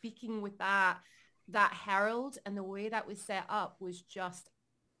 Like speaking with that herald and the way that was set up was just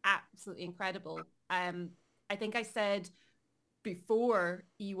absolutely incredible. I think I said before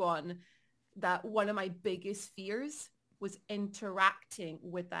E1 that one of my biggest fears was interacting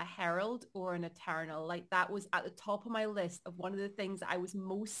with a herald or an eternal. Like that was at the top of my list of one of the things that I was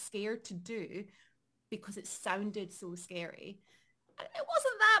most scared to do because it sounded so scary. And it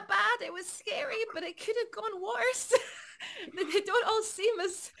wasn't that bad. It was scary, but it could have gone worse. They don't all seem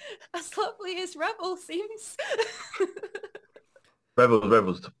as lovely as Rebel seems.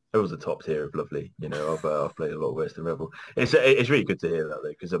 Rebel's the top tier of lovely. I've played a lot worse than Rebel. It's really good to hear that though,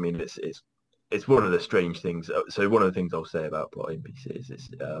 because I mean it's one of the strange things. So one of the things I'll say about plot NPCs is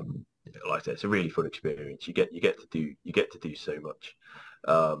like I said, it's a really fun experience. You get to do so much,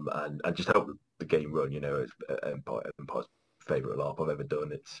 and just help the game run. It's Empire's favourite LARP I've ever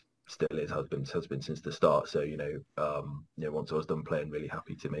done. It's still has been since the start. So once I was done playing, really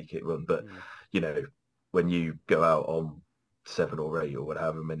happy to make it run. But when you go out on 7 or 8 or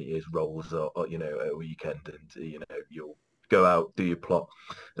whatever many it is rolls at a weekend, and you'll go out, do your plot,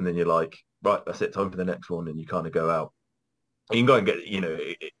 and then you're like, right, that's it, time for the next one, and you kind of go out. You can go and get,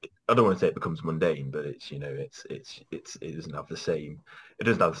 I don't want to say it becomes mundane, but it's, it doesn't have the same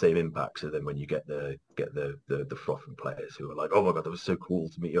impact. So then when you get the frothing players who are like, oh my God, that was so cool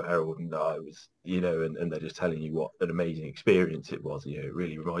to meet your herald, and I was, and they're just telling you what an amazing experience it was. It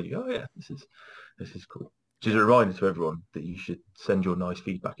really reminds you, oh yeah, this is cool. Which is a reminder to everyone that you should send your nice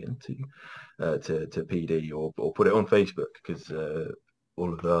feedback in to PD or put it on Facebook, because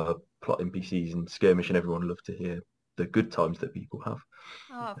all of the plot NPCs and skirmish and everyone love to hear the good times that people have.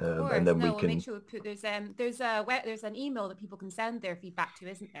 Oh, of course. And then no, we we'll can make sure we put there's an email that people can send their feedback to,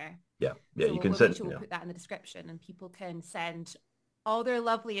 isn't there? Yeah, so you we'll, can we'll send. make sure we'll put that in the description, and people can send all their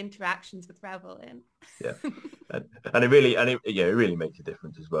lovely interactions with Revel in. Yeah, and it really makes a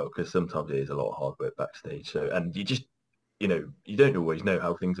difference as well, because sometimes it is a lot of hard work backstage. So, and you just you don't always know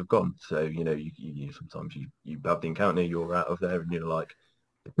how things have gone. So you sometimes you have the encounter, you're out of there, and you're like,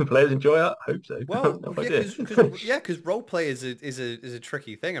 players enjoy that. I hope so. Well, no because role play is a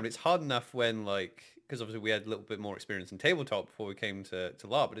tricky thing. I mean, it's hard enough when because obviously we had a little bit more experience in tabletop before we came to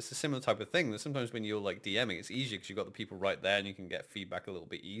LARP, but it's a similar type of thing. That sometimes when you're like DMing, it's easier because you've got the people right there and you can get feedback a little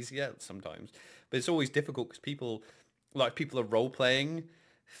bit easier sometimes. But it's always difficult because people are role playing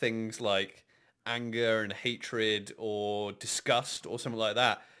things like anger and hatred or disgust or something like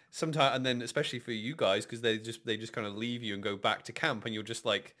that. Sometimes, and then especially for you guys, because they just kind of leave you and go back to camp, and you're just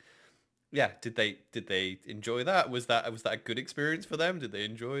like, yeah, did they enjoy that? Was that a good experience for them? Did they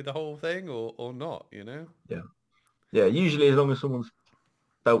enjoy the whole thing or not? Yeah. Usually, as long as someone's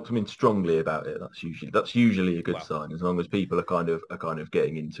felt something strongly about it, that's usually a good Wow. sign. As long as people are kind of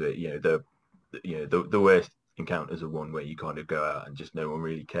getting into it, the worst encounters are one where you kind of go out and just no one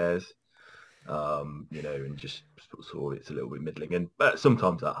really cares. And just sort of it's a little bit middling. But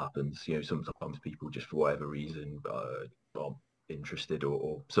sometimes that happens. Sometimes people just for whatever reason are interested,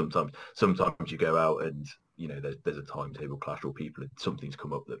 or sometimes you go out and there's a timetable clash, or something's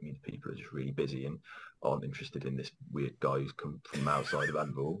come up that means people are just really busy and aren't interested in this weird guy who's come from outside of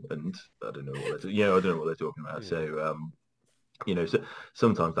Anvil, and I don't know what they're talking about. Yeah. So so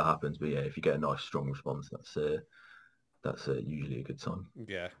sometimes that happens. But yeah, if you get a nice strong response, that's usually a good sign.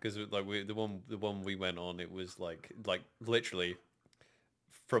 Yeah, because the one we went on, it was like literally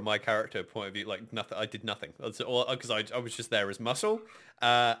from my character point of view, like nothing. I did nothing because I was just there as muscle,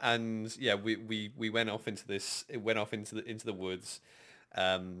 and yeah, we went off into this. It went off into the woods,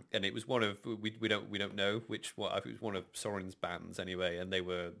 and it was one of we don't know which one. It was one of Soren's bands anyway, and they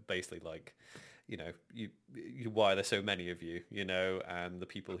were basically like, why are there so many of you, and the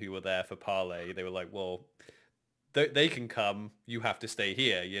people who were there for parlay, they were like, well, they can come, you have to stay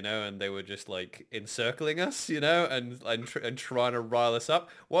here, and they were just like encircling us, and trying to rile us up.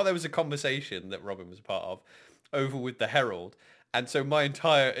 While there was a conversation that Robin was a part of over with the Herald, and so my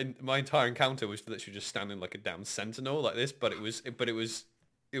entire encounter was literally just standing like a damn sentinel like this, but it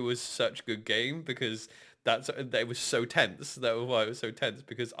was such a good game because it was so tense. That was why it was so tense,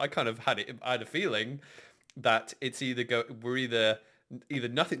 because I kind of had a feeling that it's either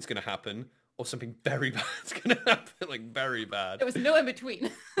nothing's going to happen or something very bad's going to happen, like very bad. There was no in between.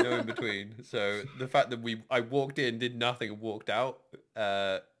 No in between. So the fact that I walked in, did nothing, and walked out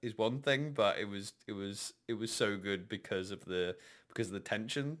is one thing, but it was so good because of the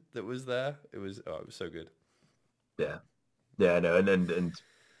tension that was there. It was so good. Yeah, no, and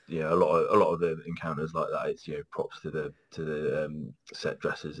a lot of the encounters like that, it's props to the set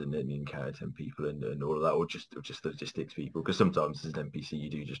dressers and then the encounter 10 people and all of that, or just the logistics people, because sometimes as an NPC you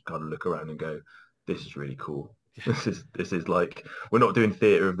do just kind of look around and go, this is really cool. Yeah. This is like, we're not doing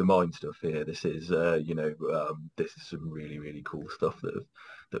theatre of the mind stuff here. This is this is some really, really cool stuff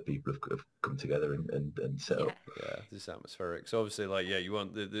that people have come together and set up. Yeah, this is atmospheric. So obviously, you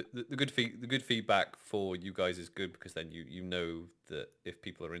want the good feedback for you guys is good, because then you know that if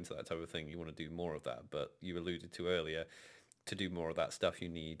people are into that type of thing, you want to do more of that. But you alluded to earlier, to do more of that stuff, you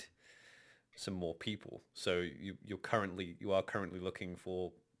need some more people. So you are currently looking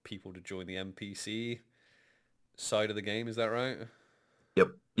for people to join the NPC side of the game. Is that right?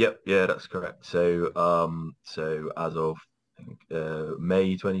 Yep, yeah, that's correct. So as of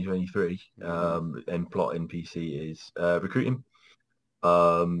May 2023, Plot NPC is recruiting,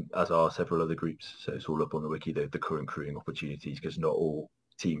 as are several other groups. So it's all up on the wiki, the current crewing opportunities, because not all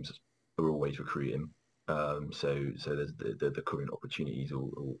teams are always recruiting. So there's the current opportunities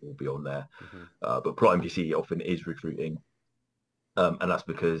will be on there. But plot NPC often is recruiting, and that's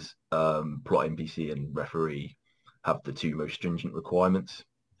because plot NPC and referee have the two most stringent requirements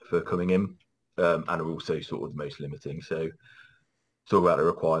for coming in, and are also sort of the most limiting. So talk about the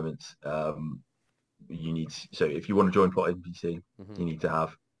requirements. You need so if you want to join plot NPC, you need to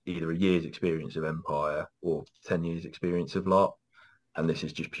have either a year's experience of Empire or 10 years experience of LARP. And this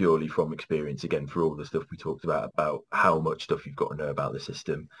is just purely from experience, again, for all the stuff we talked about how much stuff you've got to know about the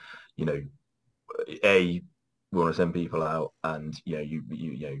system. You know, we want to send people out and, you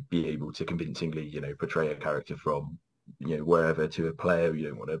be able to convincingly, portray a character from, wherever to a player. You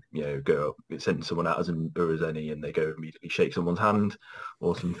don't want to, go up, send someone out as an Urazeni and they go immediately shake someone's hand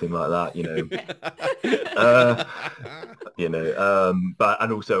or something like that, but,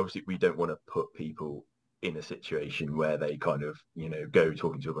 and also obviously we don't want to put people in a situation where they kind of, go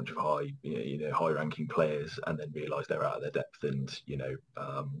talking to a bunch of high-ranking players and then realise they're out of their depth and,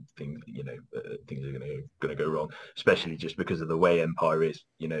 things are going to go wrong, especially just because of the way Empire is.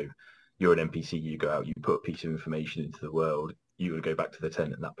 You're an NPC, you go out, you put a piece of information into the world, you're going to go back to the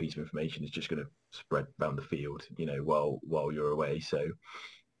tent and that piece of information is just going to spread around the field, while you're away. So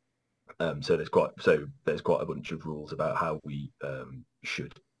there's quite a bunch of rules about how we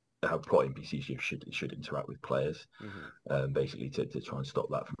how plot NPCs should interact with players, basically to try and stop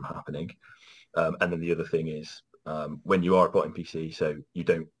that from happening. And then the other thing is, when you are a plot NPC, so you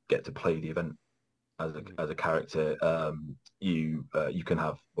don't get to play the event as a character. You can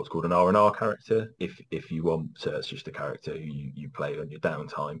have what's called an R&R character if you want. So it's just a character who you play on your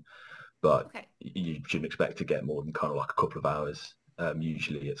downtime, but you shouldn't expect to get more than kind of like a couple of hours.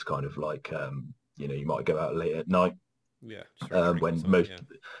 Usually it's kind of like you might go out late at night. When most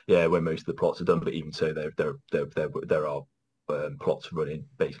of the plots are done, but even so, there are plots running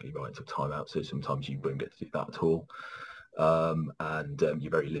basically right until timeout. So sometimes you won't get to do that at all, and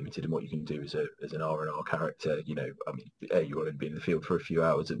you're very limited in what you can do as an R&R character. You're going to be in the field for a few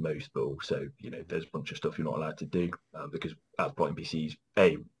hours at most, but also there's a bunch of stuff you're not allowed to do because as plot NPCs,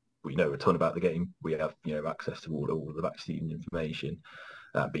 we know a ton about the game. We have access to all of the vaccine information,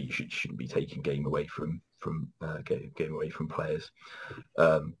 but you shouldn't be taking game away from players.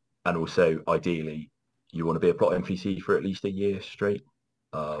 And also, ideally, you want to be a plot NPC for at least a year straight,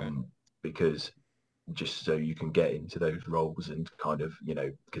 because just so you can get into those roles and kind of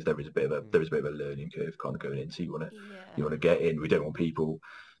because there is a bit of a learning curve kind of going in. So you want to get in. We don't want people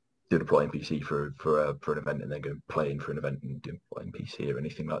doing a plot NPC for an event and then go playing for an event and doing plot NPC or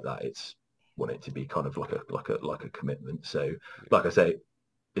anything like that. It's want it to be kind of like a commitment. So like I say,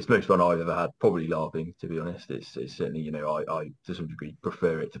 it's most fun I've ever had, probably LARPing, to be honest. It's certainly, I to some degree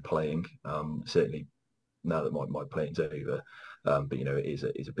prefer it to playing, certainly now that my playing's over, but it is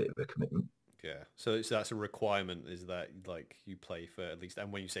a bit of a commitment. Yeah, so that's a requirement, is that like you play for at least,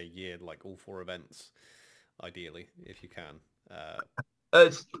 and when you say year, like all 4 events, ideally, if you can.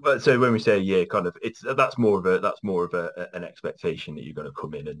 So when we say a year, kind of, that's more of an expectation that you're going to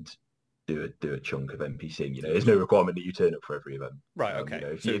come in and do a chunk of NPC. There's no requirement that you turn up for every event. Right. Okay.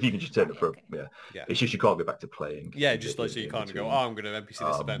 If you can just turn up for it's just you can't go back to playing. Yeah, just like so you can't go. Oh, I'm going to NPC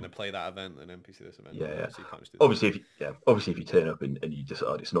this event and play that event and NPC this event. Yeah. So you can't just do that. Obviously, if you turn up and you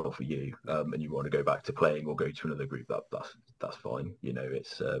decide it's not for you, and you want to go back to playing or go to another group, that's fine.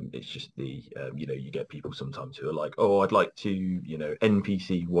 It's just the you get people sometimes who are like, oh, I'd like to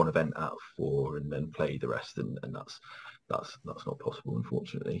NPC one event out of 4 and then play the rest, and that's not possible,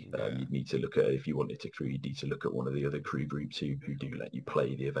 unfortunately. You'd need to look at, if you wanted to crew, you'd need to look at one of the other crew groups who do let you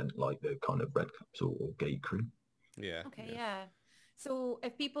play the event, like the kind of Red Caps or Gate crew. Yeah. Okay. Yeah. So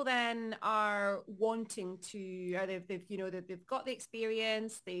if people then are wanting to, or they've got the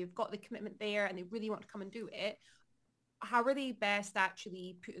experience, they've got the commitment there, and they really want to come and do it, how are they best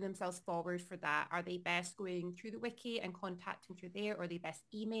actually putting themselves forward for that? Are they best going through the wiki and contacting through there, or are they best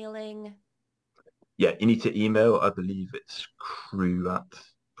emailing? Yeah, you need to email. I believe it's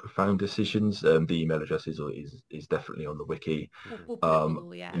crew@Profound Decisions. The email address is definitely on the wiki. We'll put it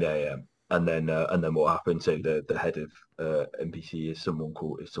below, yeah. Yeah. And then what happens? So the head of NPC is someone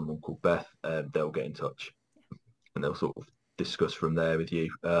called Beth. They'll get in touch, and they'll sort of discuss from there with you.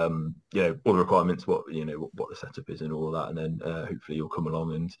 All the requirements, what the setup is, and all that, and then hopefully you'll come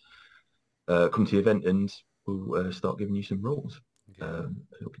along and come to the event, and we'll start giving you some roles.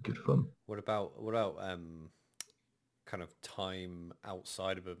 It'll be good fun. What about kind of time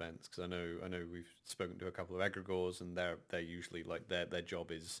outside of events? Because I know we've spoken to a couple of egregores, and they're usually like their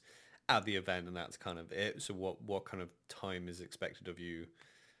job is at the event, and that's kind of it. So what kind of time is expected of you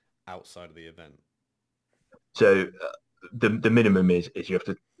outside of the event? So the minimum is you have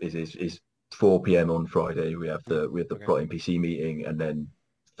to is 4 p.m. on Friday. We have the Okay. plot NPC meeting, and then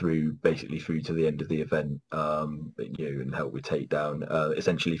basically through to the end of the event, and help with takedown.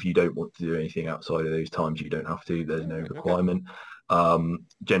 Essentially, if you don't want to do anything outside of those times, you don't have to. There's no requirement.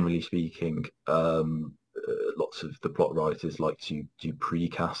 Generally speaking, lots of the plot writers like to do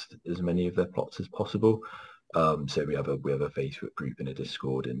precast as many of their plots as possible. So we have a Facebook group and a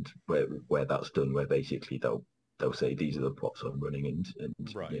Discord, and where that's done, where basically they'll say these are the plots I'm running, and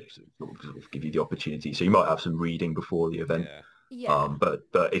Right. sort of give you the opportunity. So you might have some reading before the event. Yeah. But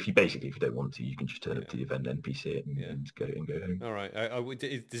if you don't want to, you can just turn up to the event, NPC it, and go home. All right.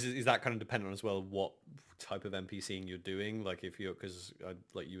 Is that kind of dependent as well what type of NPCing you're doing? Like if you're, because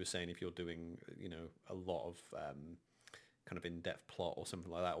like you were saying, if you're doing, a lot of kind of in-depth plot or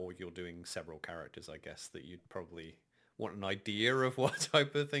something like that, or you're doing several characters, I guess that you'd probably want an idea of what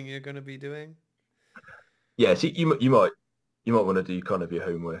type of thing you're going to be doing. Yeah, so you might want to do kind of your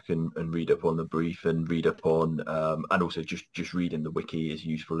homework and read up on the brief and read up on and also just reading the wiki is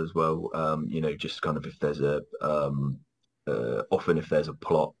useful as well. Just kind of if there's often if there's a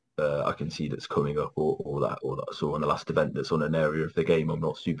plot I can see that's coming up or that I saw on the last event that's on an area of the game I'm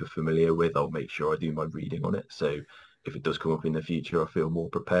not super familiar with, I'll make sure I do my reading on it. So if it does come up in the future, I feel more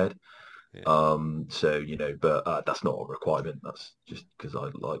prepared. But that's not a requirement. That's just because I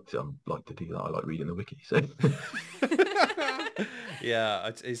like to do that. I like reading the wiki. So Yeah,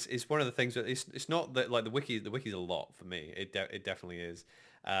 it's one of the things that it's not that like the wiki's a lot for me. It definitely is.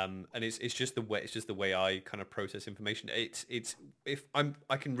 And it's just the way I kind of process information. It's if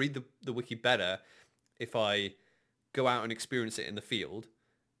I can read the wiki better if I go out and experience it in the field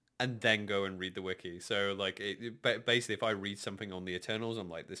and then go and read the wiki. So like basically if I read something on the Eternals, I'm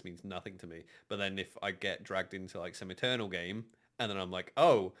like, this means nothing to me. But then if I get dragged into like some Eternal game and then I'm like,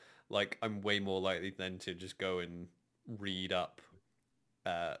 oh, like I'm way more likely then to just go and read up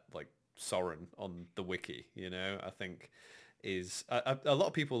like Soren on the wiki, I think is a lot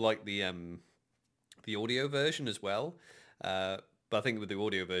of people like the audio version as well. But I think with the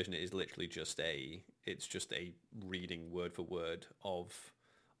audio version, it is literally it's just a reading word for word of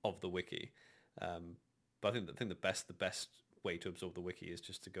the wiki. But I think the best way to absorb the wiki is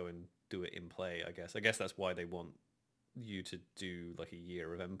just to go and do it in play. I guess that's why they want you to do like a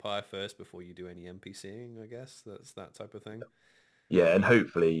year of Empire first before you do any NPCing. I guess that's that type of thing. yeah, and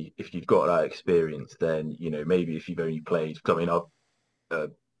hopefully if you've got that experience, then maybe if you've only played. 'Cause I mean,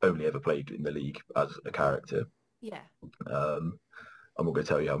 I've only ever played in the league as a character. Yeah. I'm not going to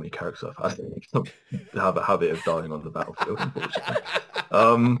tell you how many characters I've had. I have a habit of dying on the battlefield, unfortunately.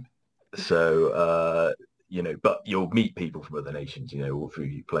 Um, but you'll meet people from other nations, all through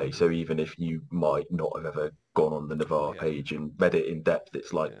you play. So even if you might not have ever gone on the Navarre page and read it in depth,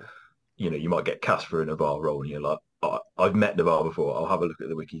 it's like, you might get cast for a Navarre role and you're like, I've met Navarre before. I'll have a look at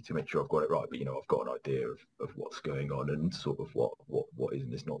the wiki to make sure I've got it right. But, I've got an idea of what's going on and sort of what is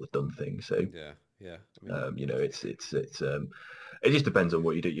and is not the done thing. So, yeah. I mean, it just depends on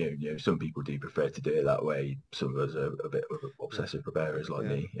what you do. Some people do prefer to do it that way. Some of us are a bit of obsessive preparers like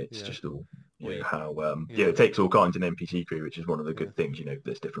me. It's just all how it takes all kinds in NPC crew, which is one of the good things.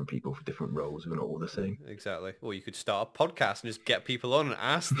 There's different people for different roles. We're not all the same. Exactly. Or you could start a podcast and just get people on and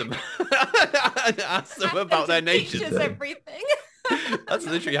ask them about their nations. Everything. That's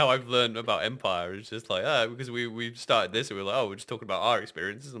literally how I've learned about Empire. It's just like, because we started this and we were like, oh, we're just talking about our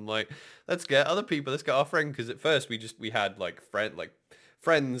experiences. I'm like, let's get other people. Let's get our friend. Because at first we had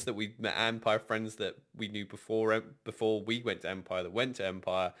friends that we met Empire, friends that we knew before we went to Empire, that went to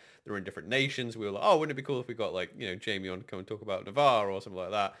Empire. They were in different nations. We were like, oh, wouldn't it be cool if we got like, Jamie on to come and talk about Navarre or something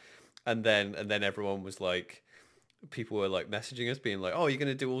like that. And then everyone was like, people were like messaging us being like, oh, you're going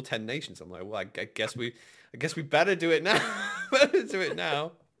to do all 10 nations. I'm like, well, I guess we better do it now. Better do it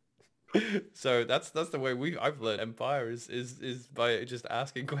now. So that's the way I've learned Empire is by just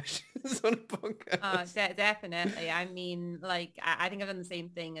asking questions on a podcast. Definitely. I mean, like, I think I've done the same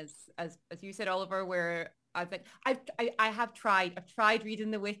thing as you said, Oliver, where I was like, I've tried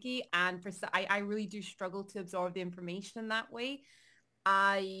reading the wiki, and I really do struggle to absorb the information in that way.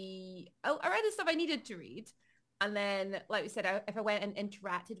 I read the stuff I needed to read. And then, like we said, if I went and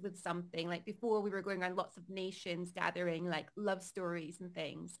interacted with something, like before we were going around lots of nations gathering like love stories and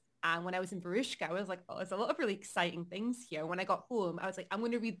things. And when I was in Barushka, I was like, oh, there's a lot of really exciting things here. When I got home, I was like, I'm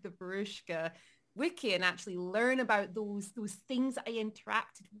going to read the Barushka wiki and actually learn about those things I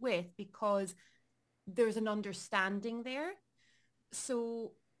interacted with, because there's an understanding there.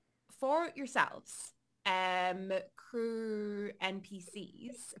 So for yourselves, crew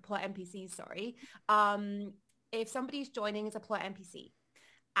NPCs, plot NPCs, sorry. If somebody's joining as a plot NPC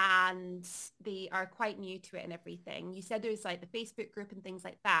and they are quite new to it and everything. You said there's like the Facebook group and things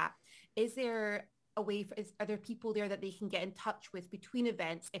like that. Is there a way are there people there that they can get in touch with between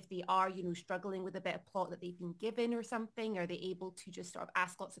events if they are, struggling with a bit of plot that they've been given or something? Are they able to just sort of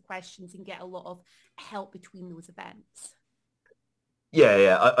ask lots of questions and get a lot of help between those events?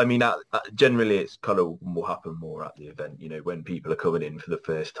 Yeah. I mean, generally, it's kind of will happen more at the event. When people are coming in for the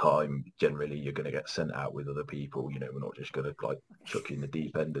first time, generally you're going to get sent out with other people. We're not just going to like chuck you in the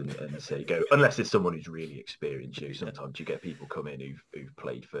deep end and say go, unless it's someone who's really experienced. Sometimes you get people come in who've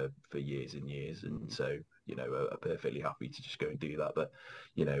played for years and years, and so are perfectly happy to just go and do that. But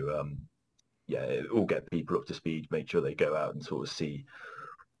yeah, it will get people up to speed, make sure they go out and sort of see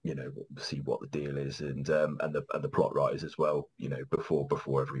what the deal is, and the plot writers as well.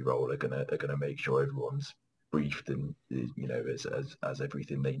 Before every role are gonna make sure everyone's briefed and as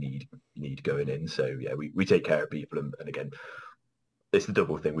everything they need going in. So yeah, we take care of people, and again, it's the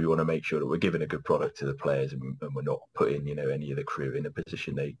double thing. We want to make sure that we're giving a good product to the players, and we're not putting any of the crew in a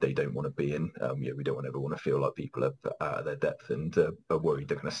position they don't want to be in. We don't ever want to feel like people are out of their depth and are worried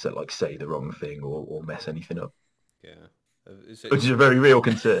they're going to say the wrong thing or mess anything up. Yeah. Which is a very real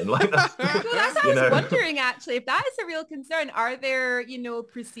concern. Like that's, well, that's what I was wondering, actually, if that is a real concern. Are there,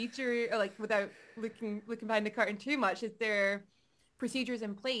 procedure, like without looking behind the curtain too much, is there procedures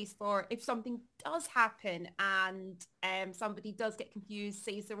in place for if something does happen and somebody does get confused,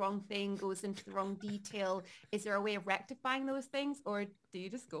 says the wrong thing, goes into the wrong detail? Is there a way of rectifying those things, or do you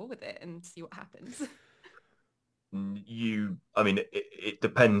just go with it and see what happens? I mean, it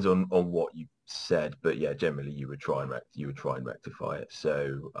depends on what you said, but yeah, generally you would try and rectify it.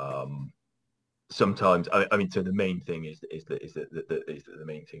 So sometimes, I mean, so the main thing is the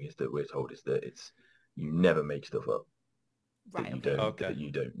main thing is that we're told is that you never make stuff up Right, that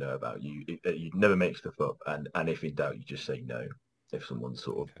you don't know about. You never make stuff up, and if in doubt, you just say no if someone's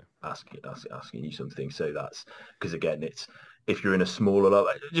sort of asking you something. So that's because again, it's if you're in a smaller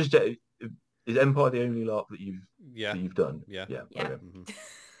LARP, just is Empire the only LARP that you've done? Yeah. Okay. Mm-hmm.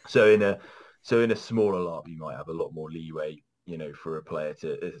 So in a smaller LARP, you might have a lot more leeway, for a player for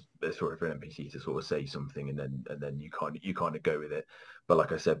an NPC to sort of say something, and then you kind of go with it. But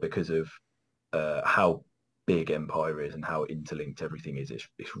like I said, because of how big Empire is and how interlinked everything is, it's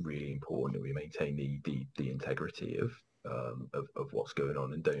really important that we maintain the integrity of what's going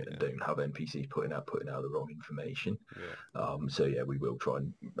on and don't have NPCs putting out the wrong information. So yeah, we will try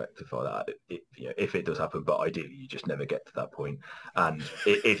and rectify that if it does happen, but ideally you just never get to that point. And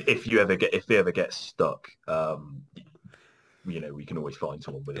if you ever get stuck, we can always find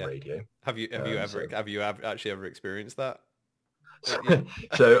someone with a radio. Have you actually ever experienced that?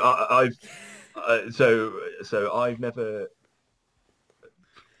 So I've never.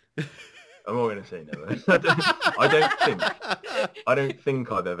 I'm not going to say no. I don't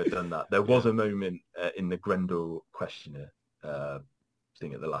think I've ever done that. There was a moment in the Grendel questionnaire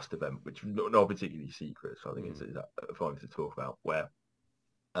thing at the last event, which not particularly secret, so I think it's fine to talk about, where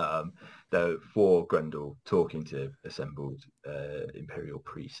there were 4 Grendel talking to assembled Imperial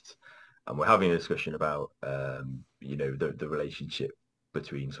priests, and we're having a discussion about the relationship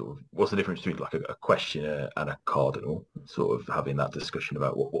between sort of what's the difference between like a questioner and a cardinal, sort of having that discussion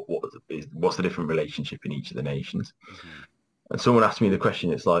about what's the different relationship in each of the nations. And someone asked me the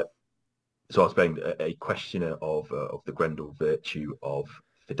question, it's like, so I was playing a questioner of the Grendel virtue of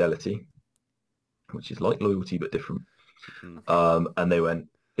fidelity, which is like loyalty but different. And they went,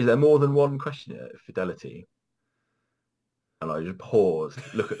 is there more than one questioner of fidelity? And I just paused,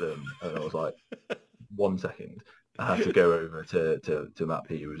 look at them, and I was like, 1 second. I had to go over to Matt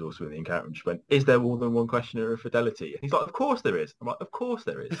P, who was also in the encounter, and just went, is there more than one questioner of fidelity? And he's like, of course there is. I'm like, of course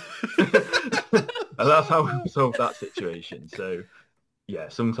there is. And that's how we solved that situation. So yeah,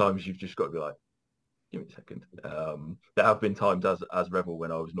 sometimes you've just got to be like, give me a second. There have been times as Revel,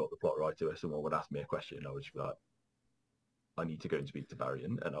 when I was not the plot writer, where someone would ask me a question and I would just be like, I need to go and speak to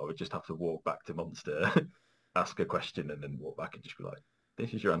Varian, and I would just have to walk back to Monster, ask a question, and then walk back and just be like,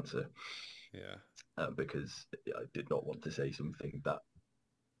 this is your answer. Yeah. Because I did not want to say something that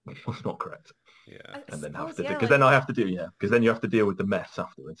was not correct. Yeah. And then because then I have to because then you have to deal with the mess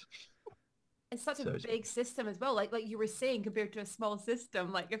afterwards. It's such a big system as well. Like you were saying, compared to a small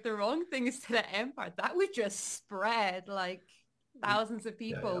system, like if the wrong thing is to the Empire, that would just spread. Like thousands of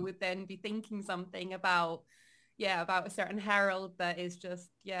people would then be thinking something about a certain herald that is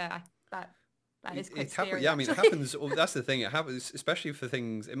just that is quite scary. Yeah, I mean, it happens. That's the thing. It happens, especially for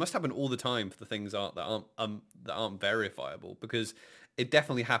things. It must happen all the time for the things that aren't verifiable, because it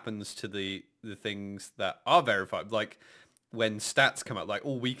definitely happens to the things that are verified. Like when stats come out, like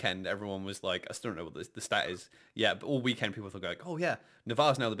all weekend, everyone was like, I still don't know what the stat is. Yeah, but all weekend people were like, oh yeah,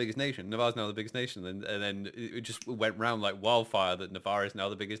 Navarre's now the biggest nation. Navarre's now the biggest nation. And then it just went round like wildfire that Navarre is now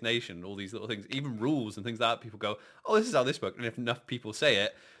the biggest nation. All these little things, even rules and things like that. People go, oh, this is how this works. And if enough people say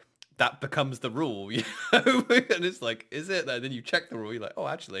it, that becomes the rule, you know? And it's like, is it? And then you check the rule. You're like, oh,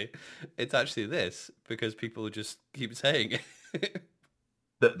 actually, it's actually this, because people just keep saying it.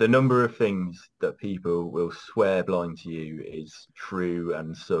 The number of things that people will swear blind to you is true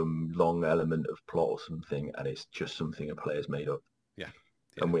and some long element of plot or something, and it's just something a player's made up. Yeah.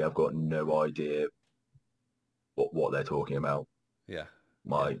 And we have got no idea what they're talking about. Yeah.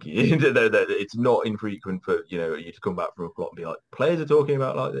 Like, it's not infrequent for, you to come back from a plot and be like, players are talking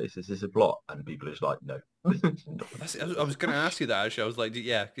about like this. Is this a plot? And people are just like, no. I was going to ask you that, actually. I was like,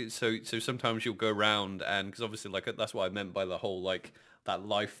 yeah, so sometimes you'll go around, and because obviously, like, that's what I meant by the whole, like, that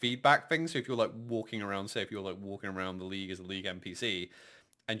live feedback thing. So if you're like walking around, say if you're like walking around the league as a league NPC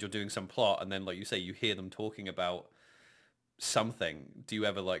and you're doing some plot, and then like you say, you hear them talking about something, do you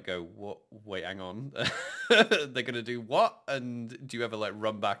ever like go, what, wait, hang on, they're gonna do what? And do you ever like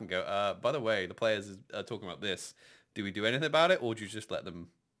run back and go, by the way, the players are talking about this, do we do anything about it, or do you just let them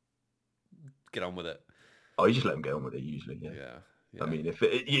get on with it? Oh, you just let them get on with it usually. Yeah. I mean, if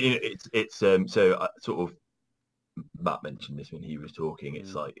it's so I sort of, Matt mentioned this when he was talking.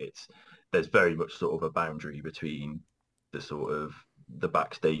 It's like there's very much sort of a boundary between the sort of the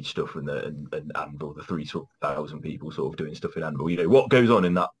backstage stuff and Anvil, the 3,000 people sort of doing stuff in Anvil. What goes on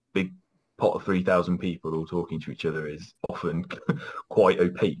in that big pot of 3,000 people all talking to each other is often quite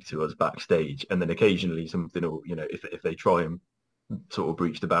opaque to us backstage. And then occasionally something, or if they try and sort of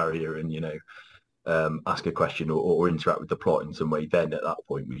breach the barrier and ask a question or interact with the plot in some way, then at that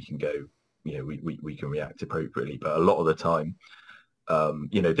point we can go, we can react appropriately. But a lot of the time,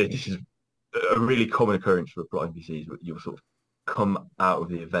 this is a really common occurrence for plot NPCs. You'll sort of come out of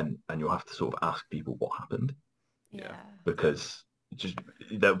the event and you'll have to sort of ask people what happened. Yeah. Because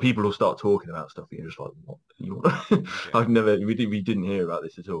people will start talking about stuff and you're just like, what? We didn't hear about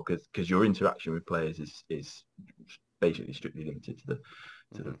this at all, because your interaction with players is basically strictly limited to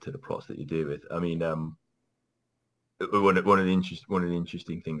the plots that you deal with. I mean, one of the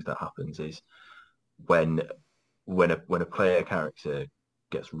interesting things that happens is when a player character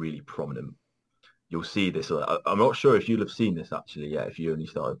gets really prominent, you'll see this. I'm not sure if you'll have seen this actually yet, if you only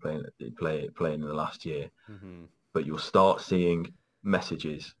started playing in the last year, but you'll start seeing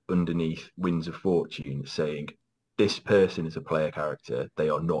messages underneath Winds of Fortune saying, this person is a player character, they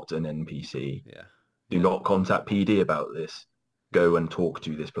are not an NPC. Do not contact PD about this. Go and talk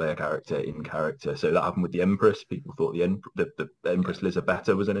to this player character in character. So that happened with the Empress. People thought the Empress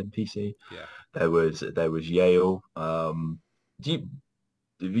Lizabetta was an NPC. There was Yale. Have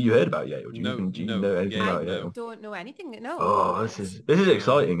you heard about Yale? Do you know anything about Yale? I don't know anything. No. Oh, this is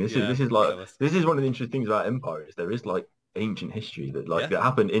exciting. This is one of the interesting things about Empire, is there is like ancient history that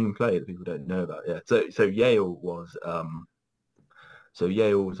happened in play that people don't know about. So Yale was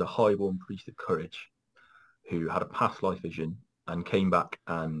a highborn priest of courage who had a past life vision and came back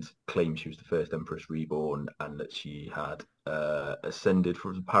and claimed she was the first Empress reborn, and that she had ascended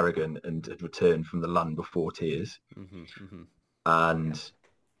from Paragon and had returned from the land before tears. And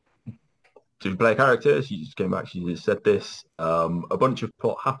to play a character, she just came back, she just said this. A bunch of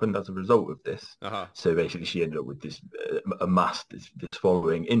plot happened as a result of this. So basically she ended up with this amassed this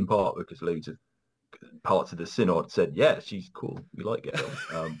following, in part because loads of parts of the synod said, yeah, she's cool, we like Gail.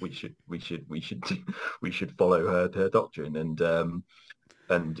 we should follow her doctrine,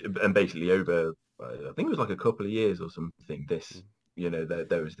 and basically over I think it was like a couple of years or something, this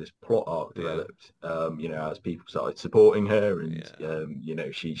there was this plot arc developed, as people started supporting her,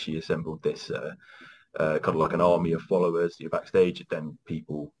 and she assembled this kind of like an army of followers backstage. Then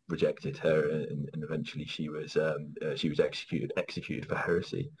people rejected her, and eventually she was executed for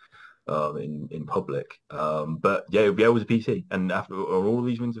heresy in public. But Yale was a PC, and after all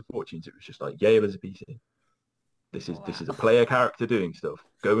these Winds of Fortunes, it was just like, Yale is a PC. This is a player character doing stuff.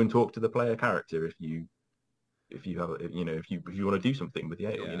 Go and talk to the player character if you have if you want to do something with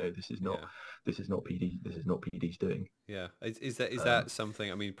Yale. This is not PD. This is not PD's doing. Yeah, is that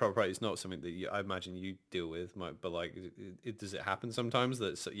something? I mean, probably it's not something that I imagine you deal with, but like, does it happen sometimes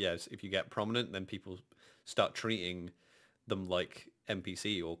that if you get prominent, then people start treating them like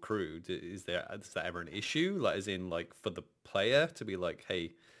NPC or crew? Is that ever an issue? Like, as in, like, for the player to be like,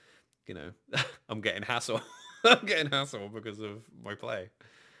 hey, I'm getting hassle. I'm getting hassle because of my play.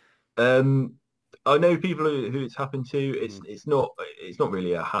 I know people who it's happened to. It's not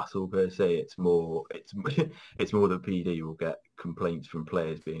really a hassle per se. It's more the PD will get complaints from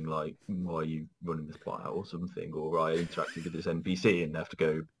players being like, "Why are you running this bot out or something?" Or I interacted with this NPC and have to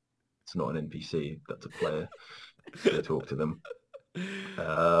go. It's not an NPC. That's a player. Go talk to them.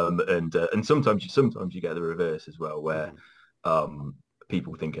 And sometimes you get the reverse as well, where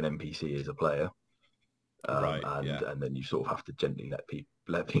people think an NPC is a player. And then you sort of have to gently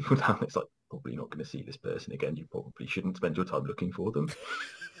let people down. It's like, probably not going to see this person again. You probably shouldn't spend your time looking for them.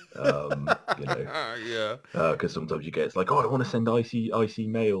 Yeah. Because sometimes you get, it's like, oh, I want to send icy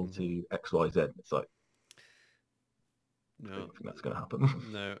mail to XYZ. It's like, no, I don't think that's going to happen.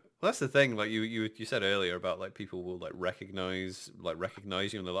 No, well, that's the thing. Like you said earlier about like people will like recognize you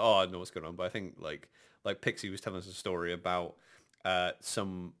and they're like, oh, I know what's going on. But I think like Pixie was telling us a story about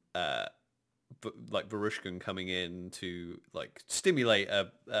some like Varushkan coming in to like stimulate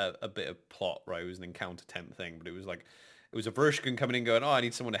a bit of plot, right? It was an encounter temp thing, but it was a Varushkan coming in going, oh, I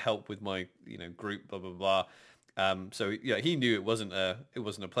need someone to help with my group, blah blah blah. So yeah, he knew it wasn't a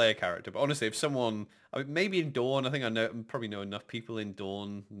player character. But honestly, if someone, I mean, maybe in Dawn, I think I probably know enough people in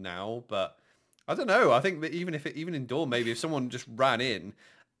Dawn now, but I don't know. I think that even in Dawn, maybe if someone just ran in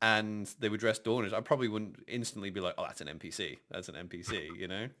and they were dressed Dawners, I probably wouldn't instantly be like, oh, that's an NPC. That's an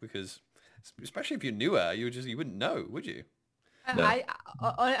NPC, because especially if you're newer, you wouldn't know, would you? No.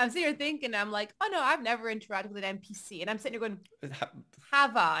 I'm sitting here thinking, I'm like, oh no, I've never interacted with an NPC, and I'm sitting here going,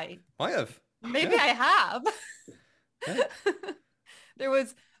 have I? Might have. Maybe I have. Yeah. There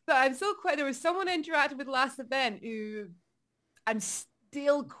was someone I interacted with last event who I'm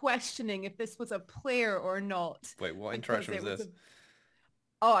still questioning if this was a player or not. Wait, what interaction was this?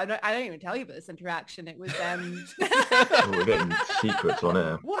 I don't even tell you about this interaction. It was We're getting secrets on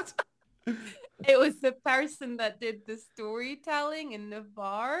air. What? It was the person that did the storytelling in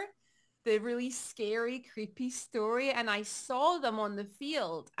Navarre, the really scary, creepy story. And I saw them on the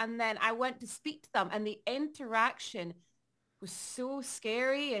field and then I went to speak to them and the interaction was so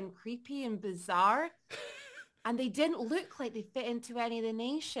scary and creepy and bizarre. And they didn't look like they fit into any of the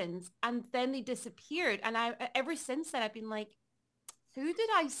nations. And then they disappeared. And ever since then, I've been like, who did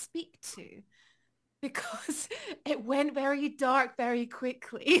I speak to? Because it went very dark very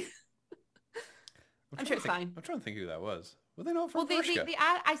quickly. I'm sure it's fine. I'm trying to think who that was. Were they not from Varushka?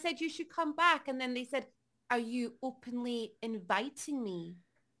 I said you should come back, and then they said, "Are you openly inviting me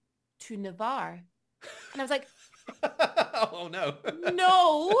to Navarre?" And I was like, "Oh no,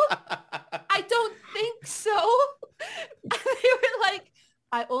 no, I don't think so." And they were like,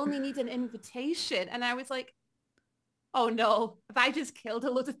 "I only need an invitation," and I was like, "Oh no, have I just killed a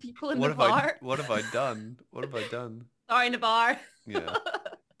lot of people in Navarre? What have I done? What have I done?" Sorry, Navarre. Yeah.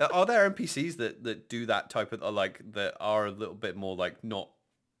 Are there NPCs that do that type of like that are a little bit more like not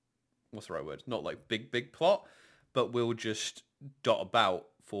what's the right word? Not like big plot, but will just dot about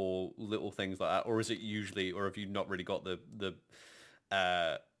for little things like that, or is it usually, or have you not really got the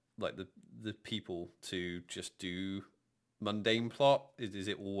like the people to just do mundane plot? Is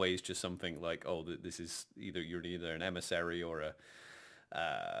it always just something like, oh, this is you're either an emissary or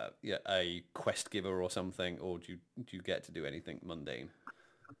a quest giver or something, or do you get to do anything mundane?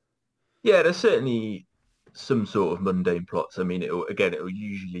 Yeah, there's certainly some sort of mundane plots. I mean, it'll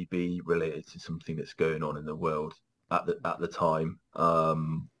usually be related to something that's going on in the world at the time. So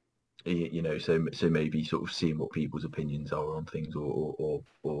maybe sort of seeing what people's opinions are on things, or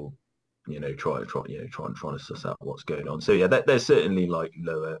trying to suss out what's going on. So yeah, there's certainly like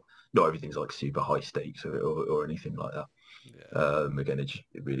lower. Not everything's like super high stakes or anything like that. Yeah. Again, it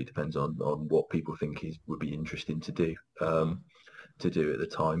really depends on what people think would be interesting to do. To do at the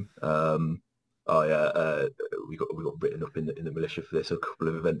time. We got written up in the militia for this a couple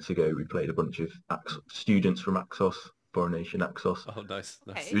of events ago. We played a bunch of students from Axos, Foreign Nation Axos. Oh, nice.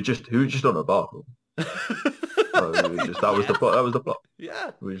 Who were just on a bar. That was the plot. That was the plot.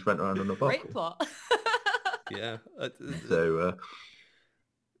 Yeah, we just went around on a bar. Great plot. Yeah. So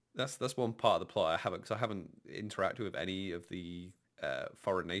that's one part of the plot I haven't interacted with any of the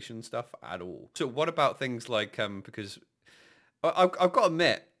Foreign Nation stuff at all. So what about things like because I've got to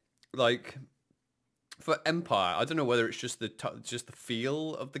admit, like for Empire, I don't know whether it's just the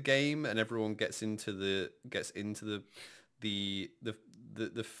feel of the game and everyone gets into the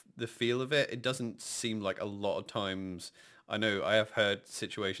feel of it. It doesn't seem like a lot of times. I know I have heard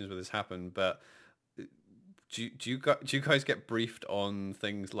situations where this happened, but do you guys get briefed on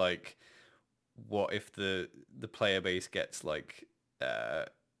things like what if the player base gets like kind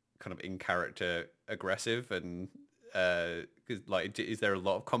of in character aggressive and like is there a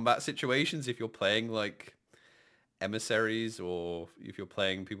lot of combat situations if you're playing like emissaries, or if you're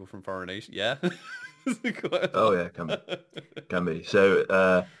playing people from foreign nations. Yeah. Oh yeah, can be.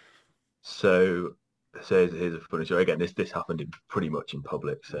 So here's a funny story. Again, this happened pretty much in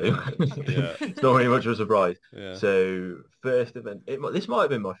public, so Yeah. it's not really much of a surprise. Yeah. So first event, this might have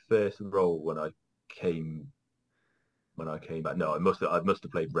been my first role came when I came back. No, I must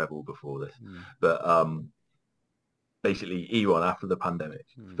have played Rebel before this, but basically E1 after the pandemic,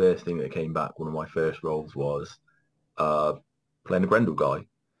 first thing that came back, one of my first roles was playing a Grendel guy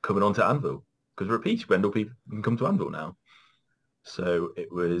coming onto Anvil, because repeat Grendel people can come to Anvil now. So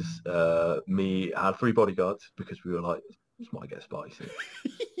it was me. I had 3 bodyguards because we were like, this might get spicy.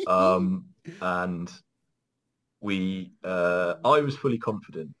 And I was fully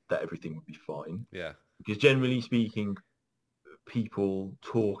confident that everything would be fine. Yeah. Because generally speaking, people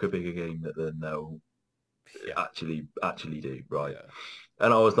talk a bigger game than they'll actually do, right? Yeah.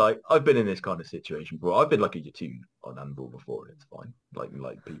 And I was like, I've been in this kind of situation before. I've been like a year 2 on Anvil before, and it's fine. Like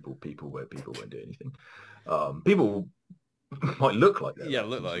people won't do anything. People might look like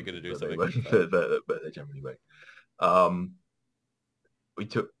look like they're going to do something, but they generally won't. We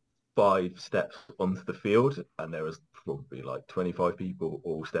took 5 steps onto the field, and there was probably like 25 people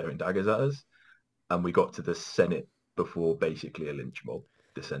all staring daggers at us, and we got to the Senate before basically a lynch mob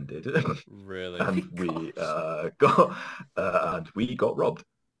descended. Really? And we got robbed.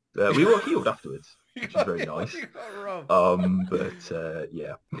 We were healed afterwards, which is very nice.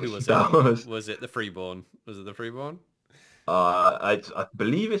 Yeah. Who was it? Was it the Freeborn? Was it the Freeborn? I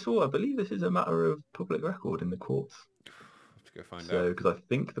believe it's all. I believe this is a matter of public record in the courts. Have to go find out. Because I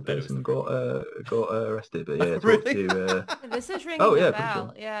think the person got arrested. But yeah, really? This is ringing a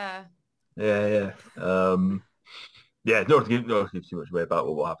bell. Sure. Yeah. Yeah. Yeah, not to give too much away about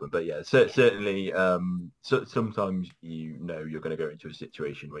what happened, but yeah, certainly. So sometimes you're going to go into a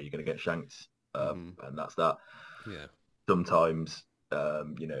situation where you're going to get shanked, and that's that. Yeah. Sometimes,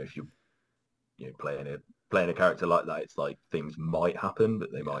 if you're playing a character like that, it's like things might happen,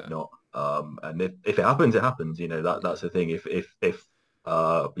 but they might not. And if it happens, it happens. That's the thing. If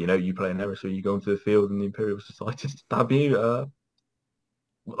you play an emissary, you go into the field and the Imperial Society stab you,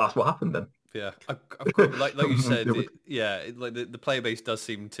 that's what happened then. Yeah, of course, like you said, the player base does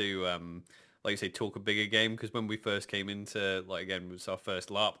seem to, like you say, talk a bigger game, because when we first came into, like, again, it was our first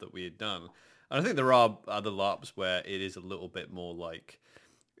LARP that we had done, and I think there are other LARPs where it is a little bit more like,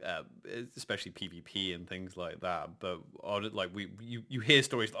 especially PvP and things like that. But you hear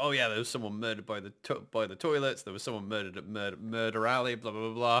stories. Oh yeah, there was someone murdered by the toilets. There was someone murdered at murder alley. Blah blah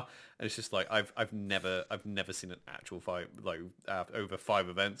blah blah. And it's just like I've never seen an actual fight like over 5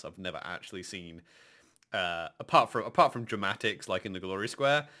 events. I've never actually seen apart from dramatics like in the Glory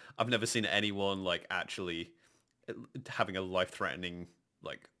Square. I've never seen anyone like actually having a life-threatening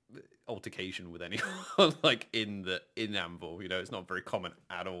like altercation with anyone like in Anvil. It's not very common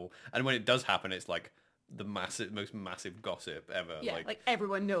at all, and when it does happen, it's like the most massive gossip ever. Yeah, like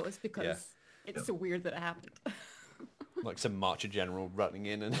everyone knows, because it's so weird that it happened. Like some Marcher General running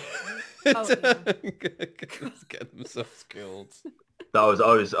in and get themselves killed. I was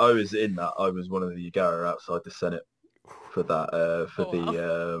in that. I was one of the Yagara outside the Senate for that for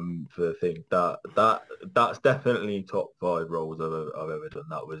the thing that's definitely top 5 roles I've ever done.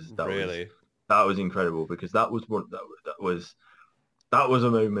 That was incredible, because that was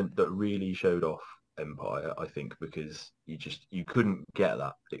a moment that really showed off Empire, I think, because you couldn't get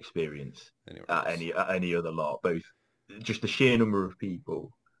that experience at any other LARP. Both just the sheer number of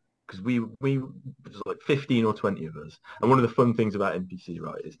people, because we was like 15 or 20 of us, and one of the fun things about NPC,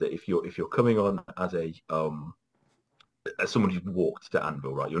 right, is that if you're coming on as someone who's walked to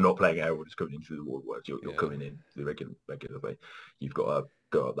Anvil, right? You're not playing everyone who's coming in through the waterworks. You're coming in the regular way. You've got to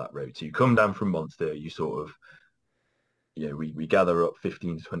go up that road. So you come down from Monster. You sort of, we gather up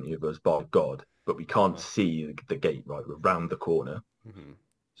 15 to 20 of us by God, but we can't see the gate, right? We're round the corner. Mm-hmm.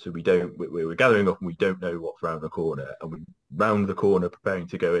 So we're gathering up and we don't know what's round the corner. And we round the corner preparing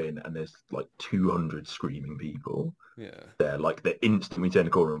to go in, and there's like 200 screaming people. Yeah. They're like the instant we turn the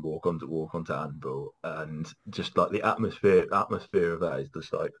corner and walk onto Anvil, and just like the atmosphere of that is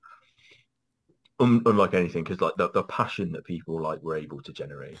just like unlike anything, because like the passion that people like were able to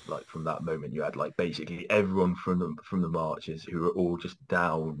generate, like from that moment, you had like basically everyone from the marches who were all just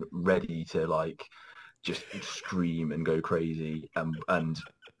down, ready to like just scream and go crazy, and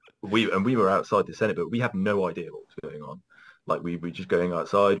we were outside the Senate, but we had no idea what was going on. Like we were just going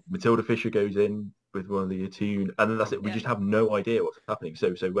outside. Matilda Fisher goes in with one of the Attune, and then that's it. We just have no idea what's happening.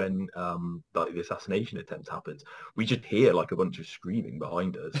 So when like the assassination attempt happens, we just hear like a bunch of screaming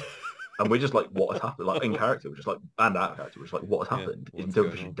behind us, and we're just like, what has happened? Like in character, we're just like, and out of character, we're just like, what has happened? Is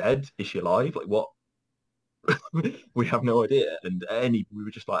Matilda Fisher dead? Is she alive? Like what? we have no idea. And we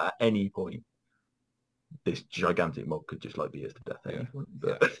were just like, at any point, this gigantic mob could just like beat us to death at any point.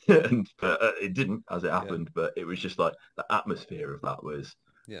 But, it didn't, as it happened. But it was just like the atmosphere of that was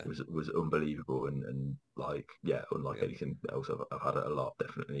unbelievable and like unlike anything else I've had at a lot,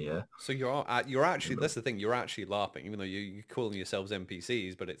 definitely. Yeah. So you're actually, that's the thing, you're actually LARPing, even though you're calling yourselves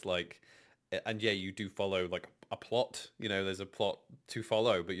NPCs, but it's like, and yeah, you do follow like a plot, there's a plot to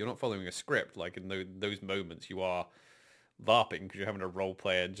follow, but you're not following a script. Like in those moments you are LARPing because you're having a role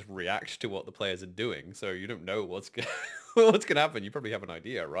player just react to what the players are doing. So you don't know what's what's going to happen. You probably have an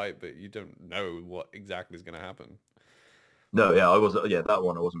idea, right? But you don't know what exactly is going to happen. No, yeah, I was. Yeah, that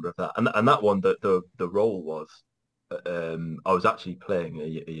one I wasn't with that, and that one the role was. I was actually playing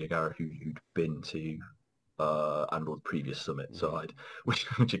a Yagara who'd been to and or the previous summit side, which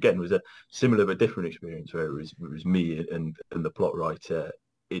again was a similar but different experience where it was me and the plot writer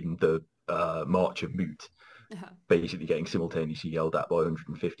in the March of Moot, basically getting simultaneously yelled at by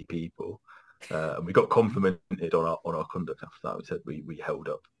 150 people, and we got complimented on our conduct after that. We said we held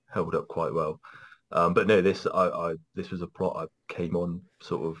up quite well. But no, this was a plot I came on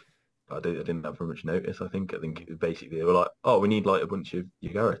sort of. I didn't have very much notice. I think basically they were like, "Oh, we need like a bunch of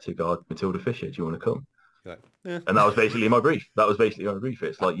Yagara to guard Matilda Fisher. Do you want to come?" And that was basically my brief.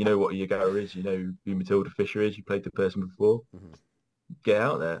 It's like, you know what a Yagara is. You know who Matilda Fisher is. You played the person before. Get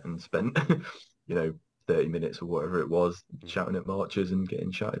out there and spend 30 minutes or whatever it was shouting at marchers and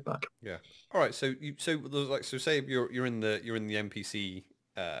getting shouted back. Yeah. All right. So say if you're in the NPC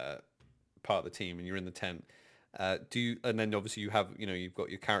part of the team and you're in the tent, and then obviously you've got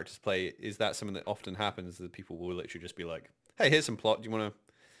your characters play. Is that something that often happens that people will literally just be like, hey, here's some plot. Do you want to,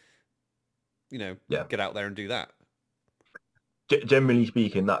 get out there and do that? Generally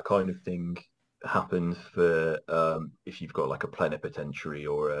speaking, that kind of thing happens for if you've got like a plenipotentiary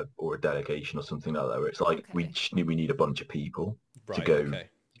or a delegation or something like that, where it's like we need a bunch of people to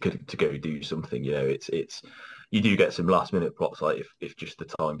go do something. It's you do get some last minute plots, like if just the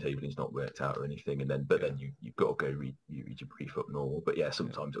timetable is not worked out or anything, and then you've got to go read your brief up normal. But yeah,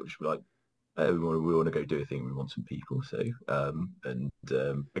 sometimes it'll just be like, hey, we want to go do a thing. We want some people. So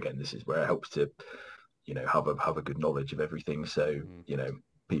again, this is where it helps to have a good knowledge of everything. So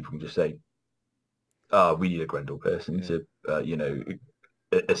people can just say, we need a Grendel person to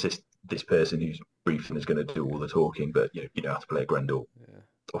assist this person who's briefing is going to do all the talking, but you don't have to play a Grendel.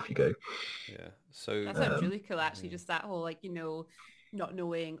 Off you go. Yeah. So that sounds really cool, actually. Just that whole not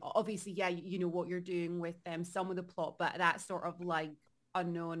knowing, obviously, you know what you're doing with some of the plot, but that sort of like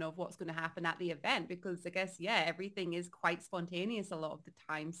unknown of what's going to happen at the event, because I guess everything is quite spontaneous a lot of the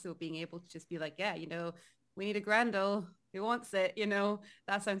time. So being able to just be like, we need a Grendel, who wants it,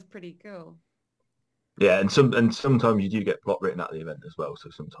 that sounds pretty cool. Yeah, and sometimes you do get plot written at the event as well. So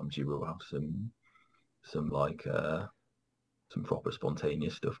sometimes you will have some like some proper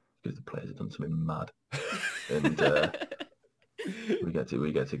spontaneous stuff because the players have done something mad, and we get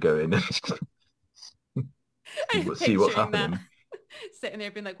to go in and see what's happening. Sitting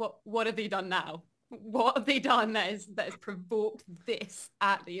there being like, what have they done now? What have they done that has provoked this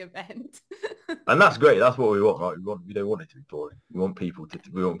at the event? And that's great. That's what we want, right? We don't want it to be boring. We want people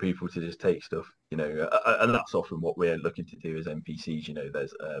to just take stuff, and that's often what we're looking to do as NPCs.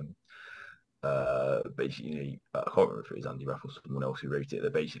 There's basically, I can't remember if it was Andy Raff or someone else who wrote it,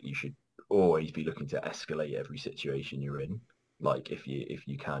 that basically you should always be looking to escalate every situation you're in. Like if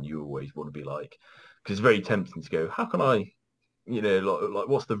you can, you always want to be like, because it's very tempting to go, how can I, like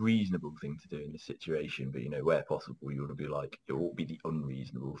what's the reasonable thing to do in this situation? But where possible, you want to be like, it will be the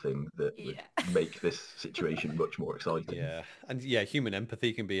unreasonable thing that would make this situation much more exciting. Yeah, and human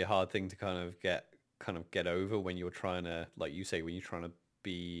empathy can be a hard thing to kind of get over when you're trying to, like you say, when you're trying to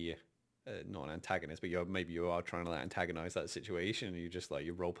be not an antagonist, but maybe you are trying to antagonize that situation, and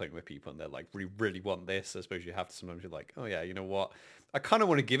you're role playing with people and they're like, we really want this. I suppose you have to sometimes you're like, oh yeah, you know what, I kind of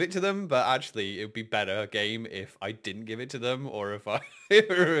want to give it to them, but actually it would be better game if I didn't give it to them, or if I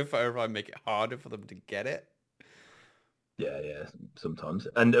if I make it harder for them to get it. Yeah, sometimes.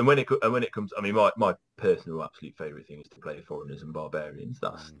 And when it comes, I mean, my personal absolute favorite thing is to play foreigners and barbarians.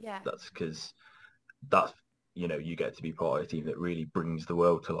 That's because that's you get to be part of a team that really brings the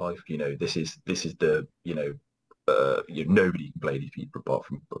world to life. This is the nobody can play these people apart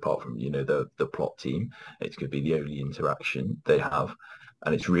from the plot team. It's going to be the only interaction they have,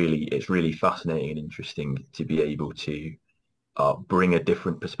 and it's really fascinating and interesting to be able to bring a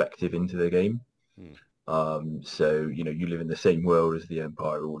different perspective into the game. So you live in the same world as the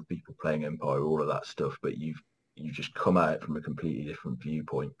Empire, all the people playing Empire, all of that stuff, but you just come at it from a completely different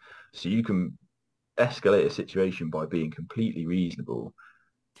viewpoint. So you can escalate a situation by being completely reasonable,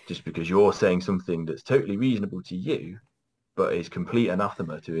 just because you're saying something that's totally reasonable to you, but is complete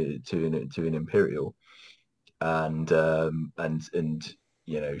anathema to an imperial, and and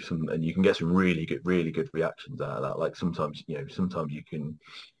you can get some really good reactions out of that. Like sometimes you can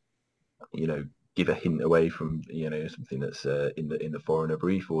give a hint away from something that's in the foreigner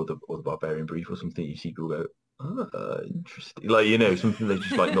brief or the barbarian brief or something. You see people go, interesting, like something they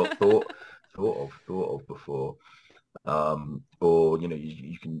just like not thought of before. Or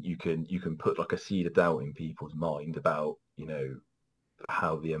you can put like a seed of doubt in people's mind about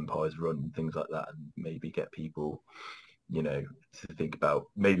how the empire's run and things like that, and maybe get people to think about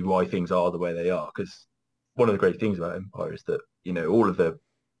maybe why things are the way they are. Because one of the great things about empire is that all of the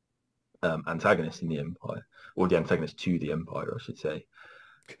antagonists in the empire, or the antagonists to the empire, I should say,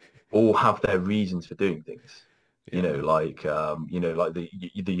 all have their reasons for doing things. Like the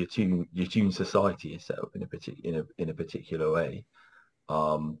Yatun society is set up in a particular way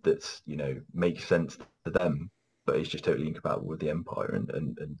that's makes sense to them, but it's just totally incompatible with the empire,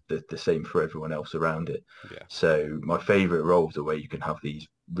 and the same for everyone else around it. So my favorite roles are where you can have these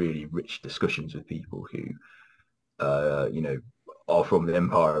really rich discussions with people who are from the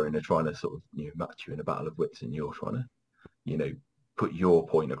empire and are trying to sort of match you in a battle of wits, and you're trying to put your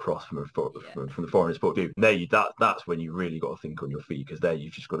point across from the foreigner's point of view. That's when you really got to think on your feet, because there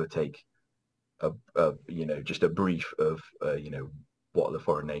you've just got to take just a brief of what the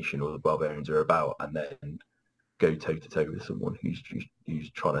foreign nation or the barbarians are about, and then go toe to toe with someone who's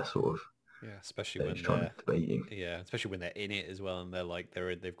trying to sort of especially when they're debating. Especially when they're in it as well, and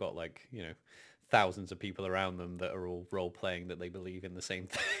they've got like thousands of people around them that are all role playing that they believe in the same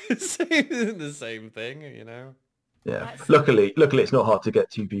thing, the same thing. Yeah. Luckily, it's not hard to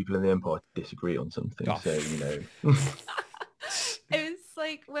get two people in the empire to disagree on something. Oh. So It was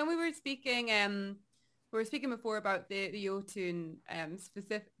like when we were speaking before about the Jotun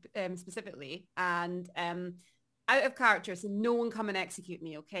specifically, and out of character, so no one come and execute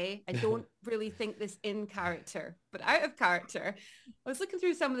me, okay? I don't really think this in character, but out of character, I was looking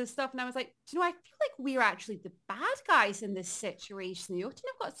through some of this stuff and I was like, do you know, I feel like we're actually the bad guys in this situation. The Jotun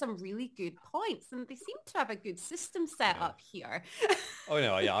have got some really good points and they seem to have a good system set up here. Oh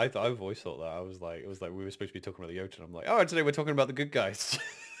no, yeah, I've always thought that. It was like we were supposed to be talking about the Jotun. I'm like, oh, today we're talking about the good guys.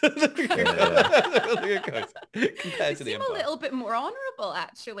 The good guys compared to the Empire. A little bit more honourable,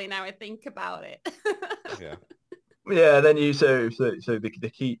 actually. Now I think about it. Yeah. Yeah, then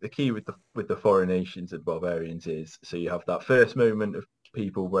the key with the foreign nations and barbarians is, so you have that first moment of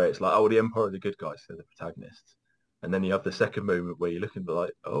people where it's like, oh, the Empire are the good guys, they're the protagonists. And then you have the second moment where you're looking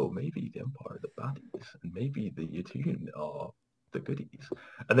like, oh, maybe the Empire are the baddies, and maybe the Yatun are the goodies.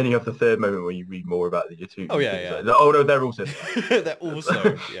 And then you have the third moment where you read more about the Yatun. Oh yeah. Like, oh no, they're also they're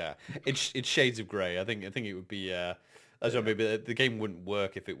also It's shades of grey. I think it would be maybe the game wouldn't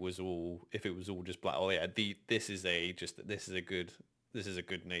work if it was all just black. Oh yeah, this is a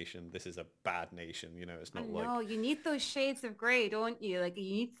good nation. This is a bad nation. It's not like. No, you need those shades of grey, don't you? Like you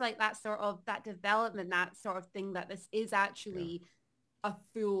need like that sort of that development, that sort of thing, that this is actually a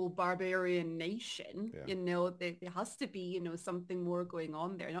full barbarian nation. There has to be something more going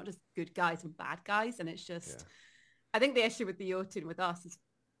on there, not just good guys and bad guys. And it's just, I think the issue with the Jotun with us is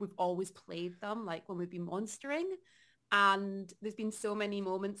we've always played them like when we've been monstering. And there's been so many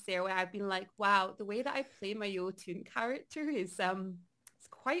moments there where I've been like, wow, the way that I play my Jotun character is it's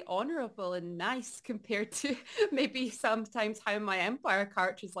quite honorable and nice compared to maybe sometimes how my Empire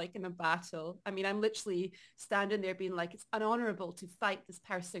character is like in a battle. I mean, I'm literally standing there being like, it's unhonorable to fight this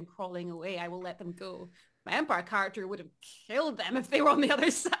person crawling away. I will let them go. My Empire character would have killed them if they were on the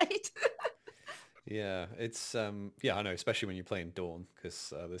other side. Yeah, it's I know, especially when you're playing Dawn,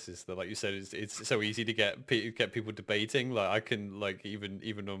 because this is like you said, it's so easy to get people debating. Like I can like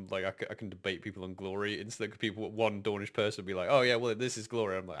even on like I can debate people on Glory instead of people. One Dawnish person would be like, oh yeah, well this is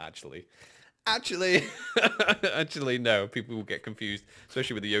Glory. I'm like actually no. People will get confused,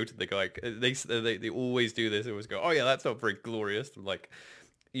 especially with the Jotun. They go like they always do this. They always go, oh yeah, that's not very glorious. I'm like,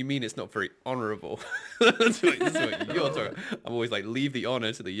 you mean it's not very honourable? that's what you're talking. I'm always like, leave the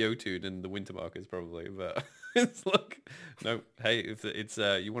honour to the Jotun and the Wintermarkers probably, but it's like, no, hey, if it's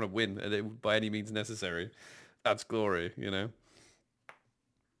you want to win by any means necessary, that's glory,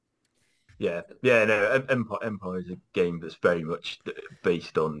 Yeah, no, Empire is a game that's very much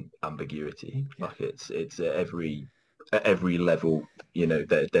based on ambiguity. Like it's at every level,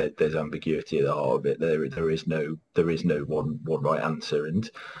 there's ambiguity at the heart of it. There is no one right answer, and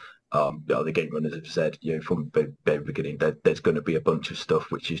the game runners have said, from the very beginning, there's going to be a bunch of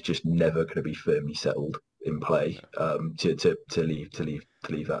stuff which is just never going to be firmly settled in play, to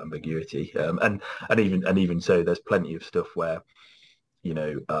leave that ambiguity, and even so, there's plenty of stuff where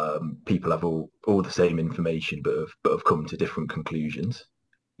people have all the same information, but have come to different conclusions.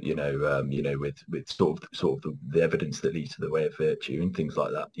 With sort of the evidence that leads to the way of virtue and things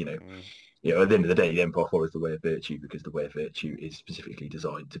like that. At the end of the day, the Empire follows the way of virtue because the way of virtue is specifically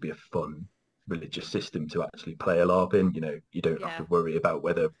designed to be a fun religious system to actually play a LARP in. You don't have to worry about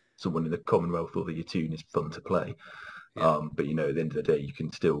whether someone in the Commonwealth or the Yatun is fun to play. But at the end of the day, you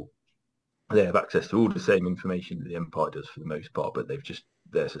can still they have access to all the same information that the Empire does for the most part, but they've just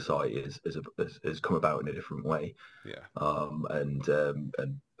their society has come about in a different way. They're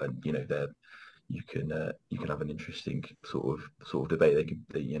you can have an interesting sort of debate.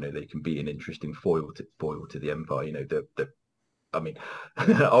 They can be an interesting foil to the Empire. I mean, I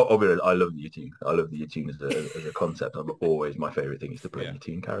love the Yatun. I love the Yatun as a concept. Always my favorite thing is to play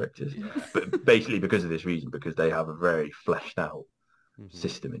Yatun characters, but basically because of this reason, because they have a very fleshed out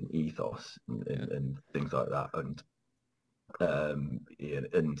system and ethos and things like that, and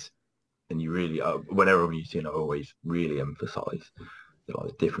you really, whenever I'm Yatun, I always really emphasise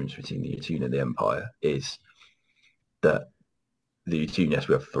the difference between the Yatun and the Empire is that the Yatun, yes,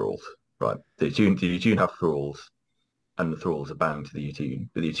 we have thralls, right? The Yatun have thralls, and the thralls are bound to the Yatun,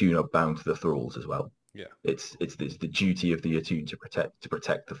 but the Yatun are bound to the thralls as well. It's the duty of the Yatun to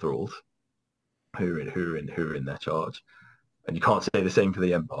protect the thralls who are in their charge. And you can't say the same for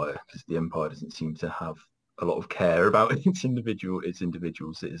the Empire, because the Empire doesn't seem to have a lot of care about its individual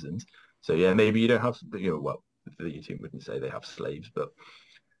citizens. So maybe you don't have, well, the Yatun wouldn't say they have slaves, but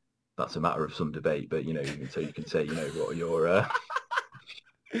that's a matter of some debate. But even so, you can say, what you're.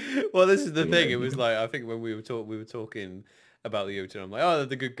 Well, this is the thing. It was like, I think when we were talking about the Yatun, I'm like, oh, they're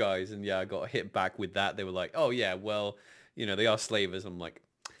the good guys, and I got hit back with that. They were like, oh yeah, well, they are slavers. I'm like,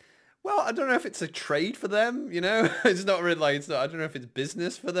 well, I don't know if it's a trade for them, It's not really like, I don't know if it's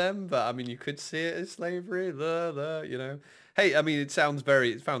business for them, but I mean, you could see it as slavery, Hey, I mean, it sounds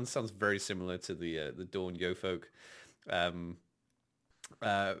very similar to the Dawn Yo-folk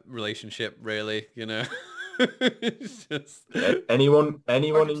relationship, really, It's just... anyone in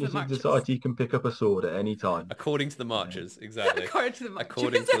your society can pick up a sword at any time. According to the marchers, exactly. According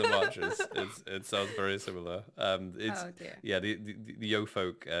to the marchers, it sounds very similar. The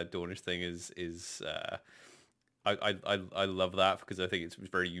Yo-folk Dornish thing is I love that because I think it's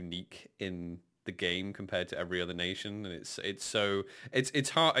very unique in the game compared to every other nation, and it's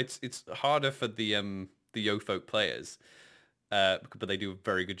harder for the Yo-folk players. But they do a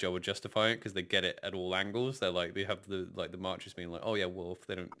very good job of justifying it because they get it at all angles. They're like, they have the marchers being like, oh yeah, well if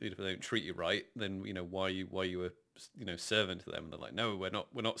they don't treat you right, then why are you a servant to them? And they're like, no,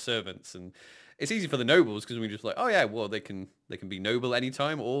 we're not servants. And it's easy for the nobles because we're just like, oh yeah, well they can be noble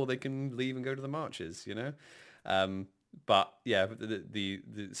anytime, or they can leave and go to the marches, But yeah,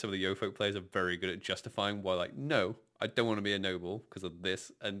 some of the Yo-folk players are very good at justifying why, like, no, I don't want to be a noble because of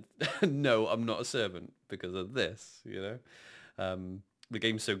this, and no, I'm not a servant because of this, The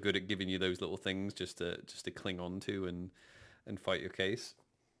game's so good at giving you those little things just to cling on to and fight your case.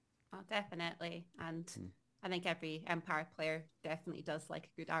 Oh, definitely. And I think every Empire player definitely does like a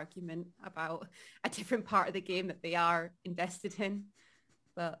good argument about a different part of the game that they are invested in.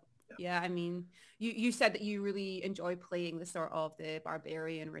 But yeah, I mean, you said that you really enjoy playing the sort of the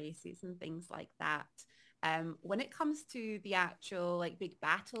barbarian races and things like that. When it comes to the actual like big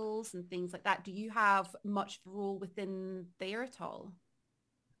battles and things like that, do you have much role within there at all?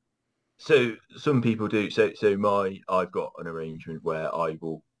 So some people do. I've got an arrangement where I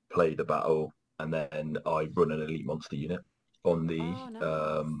will play the battle and then I run an elite monster unit on the Oh,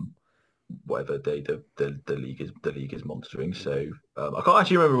 nice. Whatever the league is monstering. So I can't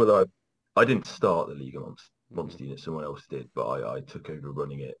actually remember whether I didn't start the league of monster unit. Someone else did, but I took over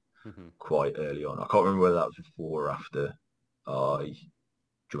running it quite early on. I can't remember whether that was before or after I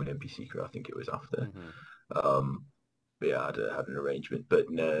joined NPC crew. I think it was after. But yeah, I had an arrangement.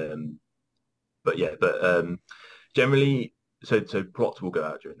 Generally, so plots will go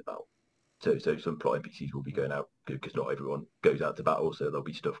out during the battle. So some plot NPCs will be going out because not everyone goes out to battle. So there'll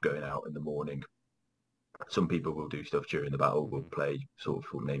be stuff going out in the morning. Some people will do stuff during the battle. Will play sort of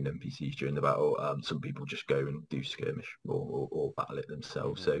full named NPCs during the battle. Some people just go and do skirmish or battle it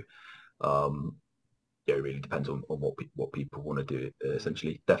themselves. So it really depends on what people want to do.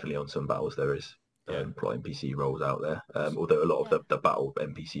 Essentially, definitely on some battles there is plot NPC roles out there. Although a lot of the battle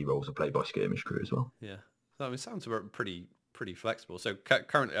NPC roles are played by skirmish crew as well. Yeah, so, I mean, it sounds pretty flexible. So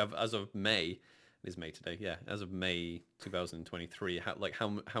currently, as of May, it is May today. Yeah, as of May 2023, how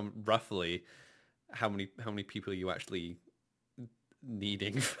roughly how many people are you actually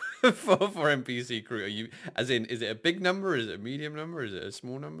needing for NPC crew? Are you, as in, is it a big number? Is it a medium number? Is it a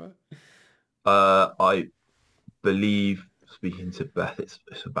small number? I believe speaking to Beth, it's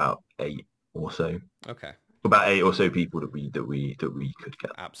about 8 or so. Okay. About 8 or so people that we could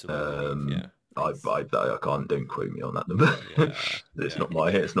get. Absolutely. Yeah. I can't. Don't quote me on that number. Yeah. It's not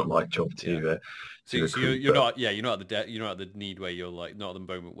my job to So recruit. you're not you're not at the need where you're like, not at the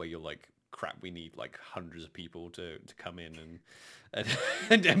moment where you're like, crap, we need like hundreds of people to come in and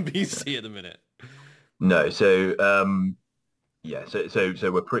NPC at the minute. No, so yeah,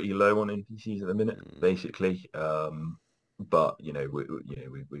 so we're pretty low on NPCs at the minute, basically. But we've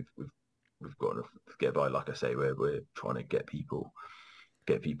got enough to get by. Like I say, we're trying to get people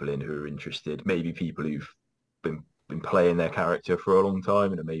in who are interested. Maybe people who've been playing their character for a long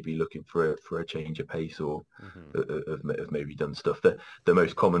time and are maybe looking for a change of pace, or have maybe done stuff. The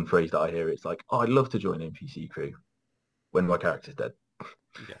most common phrase that I hear is like, "Oh, I'd love to join NPC crew when my character's dead."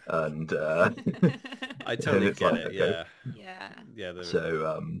 Yeah. And I totally get it. Okay. Yeah.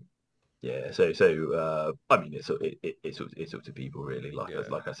 So yeah, so I mean, it's up to people really.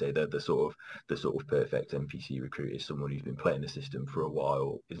 Like I say, the sort of perfect NPC recruit is someone who's been playing the system for a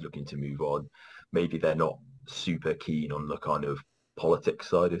while, is looking to move on. Maybe they're not super keen on the kind of politics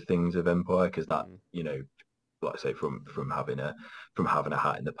side of things of Empire, because that like I say, from having a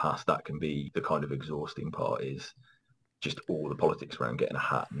hat in the past, that can be the kind of exhausting part, is just all the politics around getting a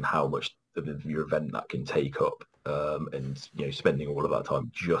hat and how much of your event that can take up, and spending all of that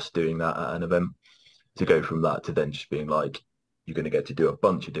time just doing that at an event, to go from that to then just being like, you're going to get to do a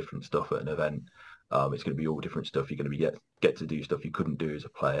bunch of different stuff at an event. It's going to be all different stuff. You're going to get to do stuff you couldn't do as a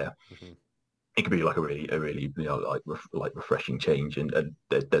player. It could be like a really like refreshing change, and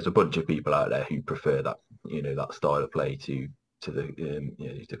there's a bunch of people out there who prefer that that style of play to the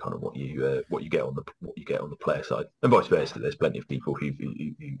to kind of what you get on the player side, and vice versa. There's plenty of people who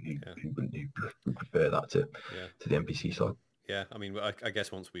prefer that to the NPC side. Yeah, I mean, I guess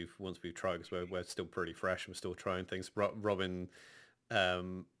once we've tried, because we're still pretty fresh, and we're still trying things. Robin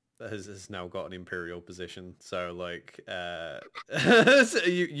has now got an imperial position, so like so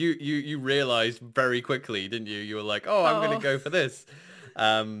you realized very quickly, didn't you? You were like, oh, I'm going to go for this.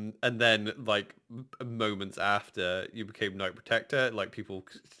 And then like moments after you became Knight Protector, like people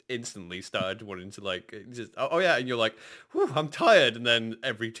instantly started wanting to like just oh yeah, and you're like, whew, I'm tired, and then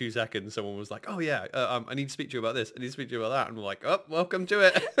every 2 seconds someone was like, oh yeah, I need to speak to you about this, I need to speak to you about that, and we're like, oh, welcome to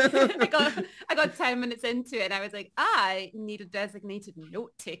it. I got 10 minutes into it and I was like, I need a designated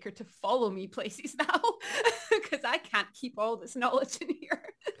note taker to follow me places now, because I can't keep all this knowledge in here.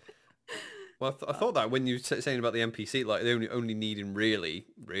 Well, I thought that when you were saying about the NPC, like they only needing really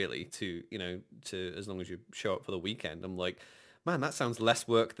to to, as long as you show up for the weekend. I'm like, man, that sounds less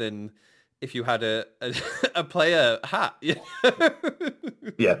work than if you had a player hat.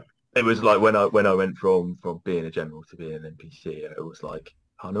 Yeah, it was like when I went from being a general to being an NPC, it was like,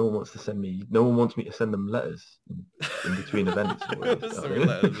 oh, no one wants me to send them letters in between events.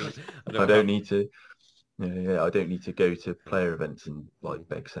 I don't need to. I don't need to go to player events and like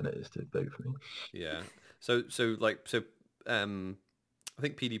beg senators to vote for me. Yeah. So I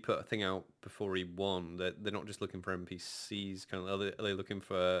think PD put a thing out before he won that they're not just looking for NPCs. Kind of, are they looking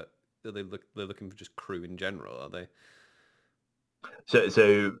for? They're looking for just crew in general? Are they? So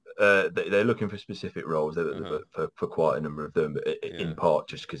they're looking for specific roles for quite a number of them, in part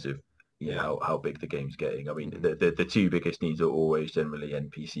just because of how big the game's getting. I mean, the two biggest needs are always generally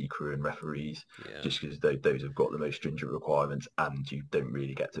NPC crew and referees, just because those have got the most stringent requirements, and you don't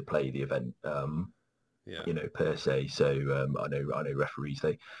really get to play the event, per se. So I know referees,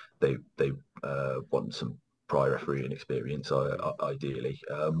 they want some prior refereeing experience, ideally,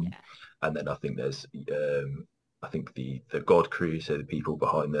 and then I think there's I think the God crew, so the people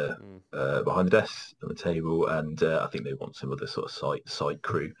behind the desks on the table, and I think they want some other sort of site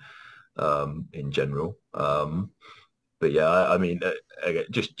crew in general. But yeah, I mean, again,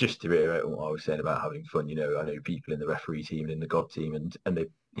 just to reiterate what I was saying about having fun, I know people in the referee team and in the God team, and they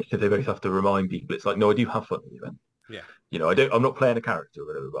both have to remind people. It's like, no, I do have fun at the event. Yeah. I'm not playing a character or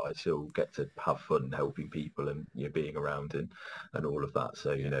whatever, but I still get to have fun helping people and being around and all of that.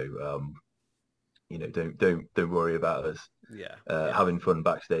 So don't worry about us having fun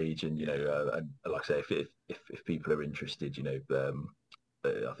backstage, and and like I say, if people are interested,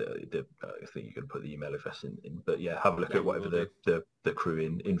 I think you can put the email address in, but have a look at whatever the crew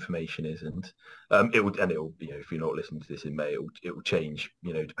information is, and it'll if you're not listening to this in May, it will change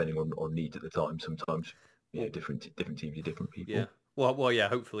depending on needs at the time. Sometimes different teams are different people. Yeah. Well, yeah.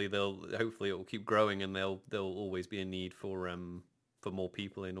 Hopefully it will keep growing, and there'll always be a need for more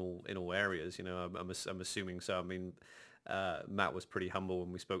people in all areas. I'm assuming so. I mean, Matt was pretty humble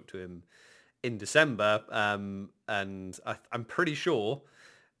when we spoke to him in December, and I'm pretty sure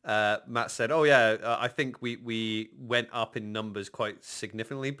Matt said, "Oh yeah, I think we went up in numbers quite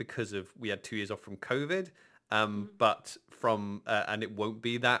significantly because we had 2 years off from COVID, but and it won't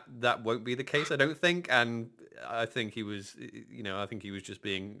be that won't be the case, I don't think." And I think he was, I think he was just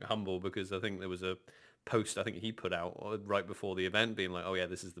being humble because I think there was a post I think he put out right before the event being like, "Oh yeah,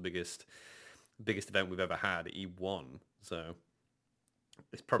 this is the biggest event we've ever had." He won, so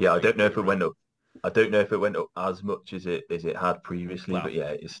it's probably I don't know if it went up. I don't know if it went up as much as it had previously, but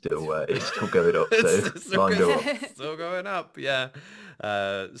yeah, it's still going up. So still going up. Yeah.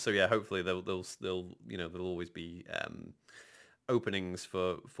 So yeah, hopefully there'll always be openings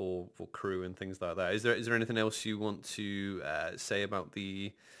for crew and things like that. Is there anything else you want to say about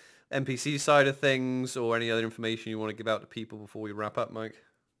the NPC side of things, or any other information you want to give out to people before we wrap up, Mike?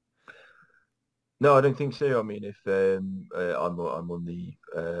 No, I don't think so. I mean, if I'm on the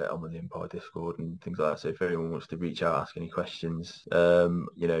Empire Discord and things like that, so if anyone wants to reach out, ask any questions,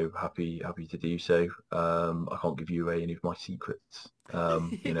 happy to do so. I can't give you away any of my secrets.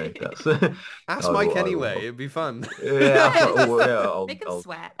 That's ask Mike anyway. It'd be fun. Yeah, make him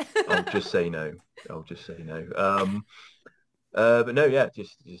sweat. I'll just say no. But no, yeah,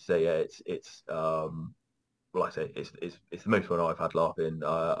 just say yeah. It's like I say, it's the most fun I've had LARPing.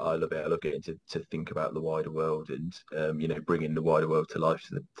 I love it. I love getting to think about the wider world and bringing the wider world to life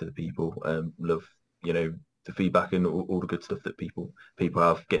to the people. Love the feedback and all the good stuff that people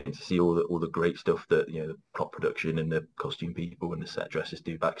have, getting to see all the great stuff that the plot production and the costume people and the set dressers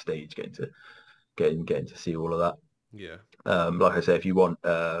do backstage. Getting to see all of that. Yeah. Like I say, if you want,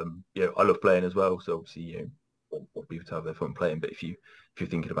 I love playing as well. So obviously, want people to have their fun playing. But if you're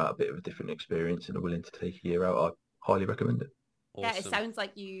thinking about a bit of a different experience and are willing to take a year out, I highly recommend it. Awesome. Yeah, it sounds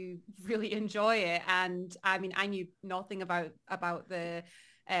like you really enjoy it. And I mean, I knew nothing about the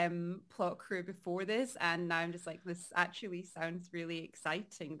plot crew before this, and now I'm just like, this actually sounds really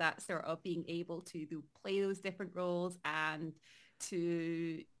exciting. That sort of being able to play those different roles and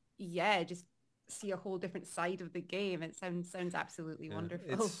to just see a whole different side of the game. It sounds absolutely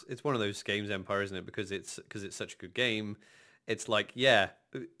wonderful. It's one of those games, Empire, isn't it? Because it's such a good game. It's like, all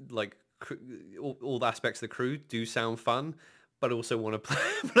the aspects of the crew do sound fun, but I also want to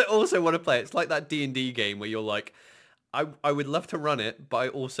play. It's like that D&D game where you're like, I would love to run it, but I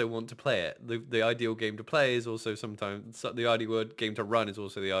also want to play it. The ideal game to play is also sometimes the ideal game to run is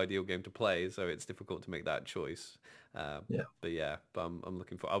also the ideal game to play. So it's difficult to make that choice. But I'm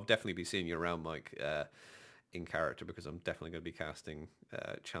looking for. I'll definitely be seeing you around, Mike, in character, because I'm definitely going to be casting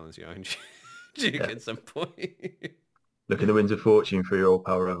Challenge the Iron Duke at some point. Look in the Winds of Fortune for your all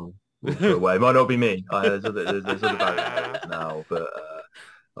power level. Away. It might not be me. There's other barriers now, but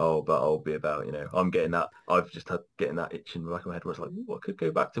I'll be about. I'm getting that. I've just had getting that itch in the back of my head where it's like, I could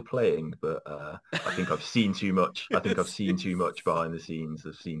go back to playing, but I think I've seen too much. I've seen too much behind the scenes.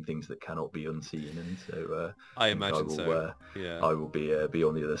 I've seen things that cannot be unseen, and so I imagine so. I will be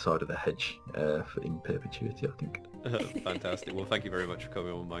on the other side of the hedge in perpetuity, I think. Fantastic. Well, thank you very much for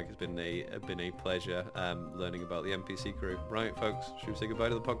coming on, Mike. It's been a pleasure learning about the NPC crew. Right, folks, should we say goodbye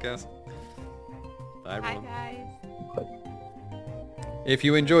to the podcast? Bye, everyone. Bye, guys. Bye. If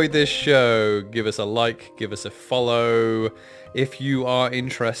you enjoyed this show, give us a like, give us a follow. If you are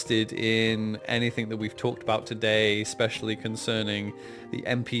interested in anything that we've talked about today, especially concerning the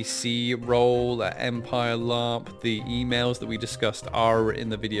NPC role at Empire LARP, the emails that we discussed are in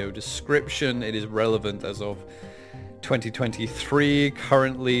the video description. It is relevant as of 2023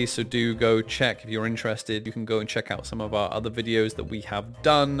 currently, so do go check if you're interested. You can go and check out some of our other videos that we have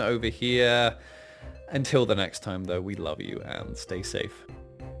done over here. Until the next time, though, we love you and stay safe.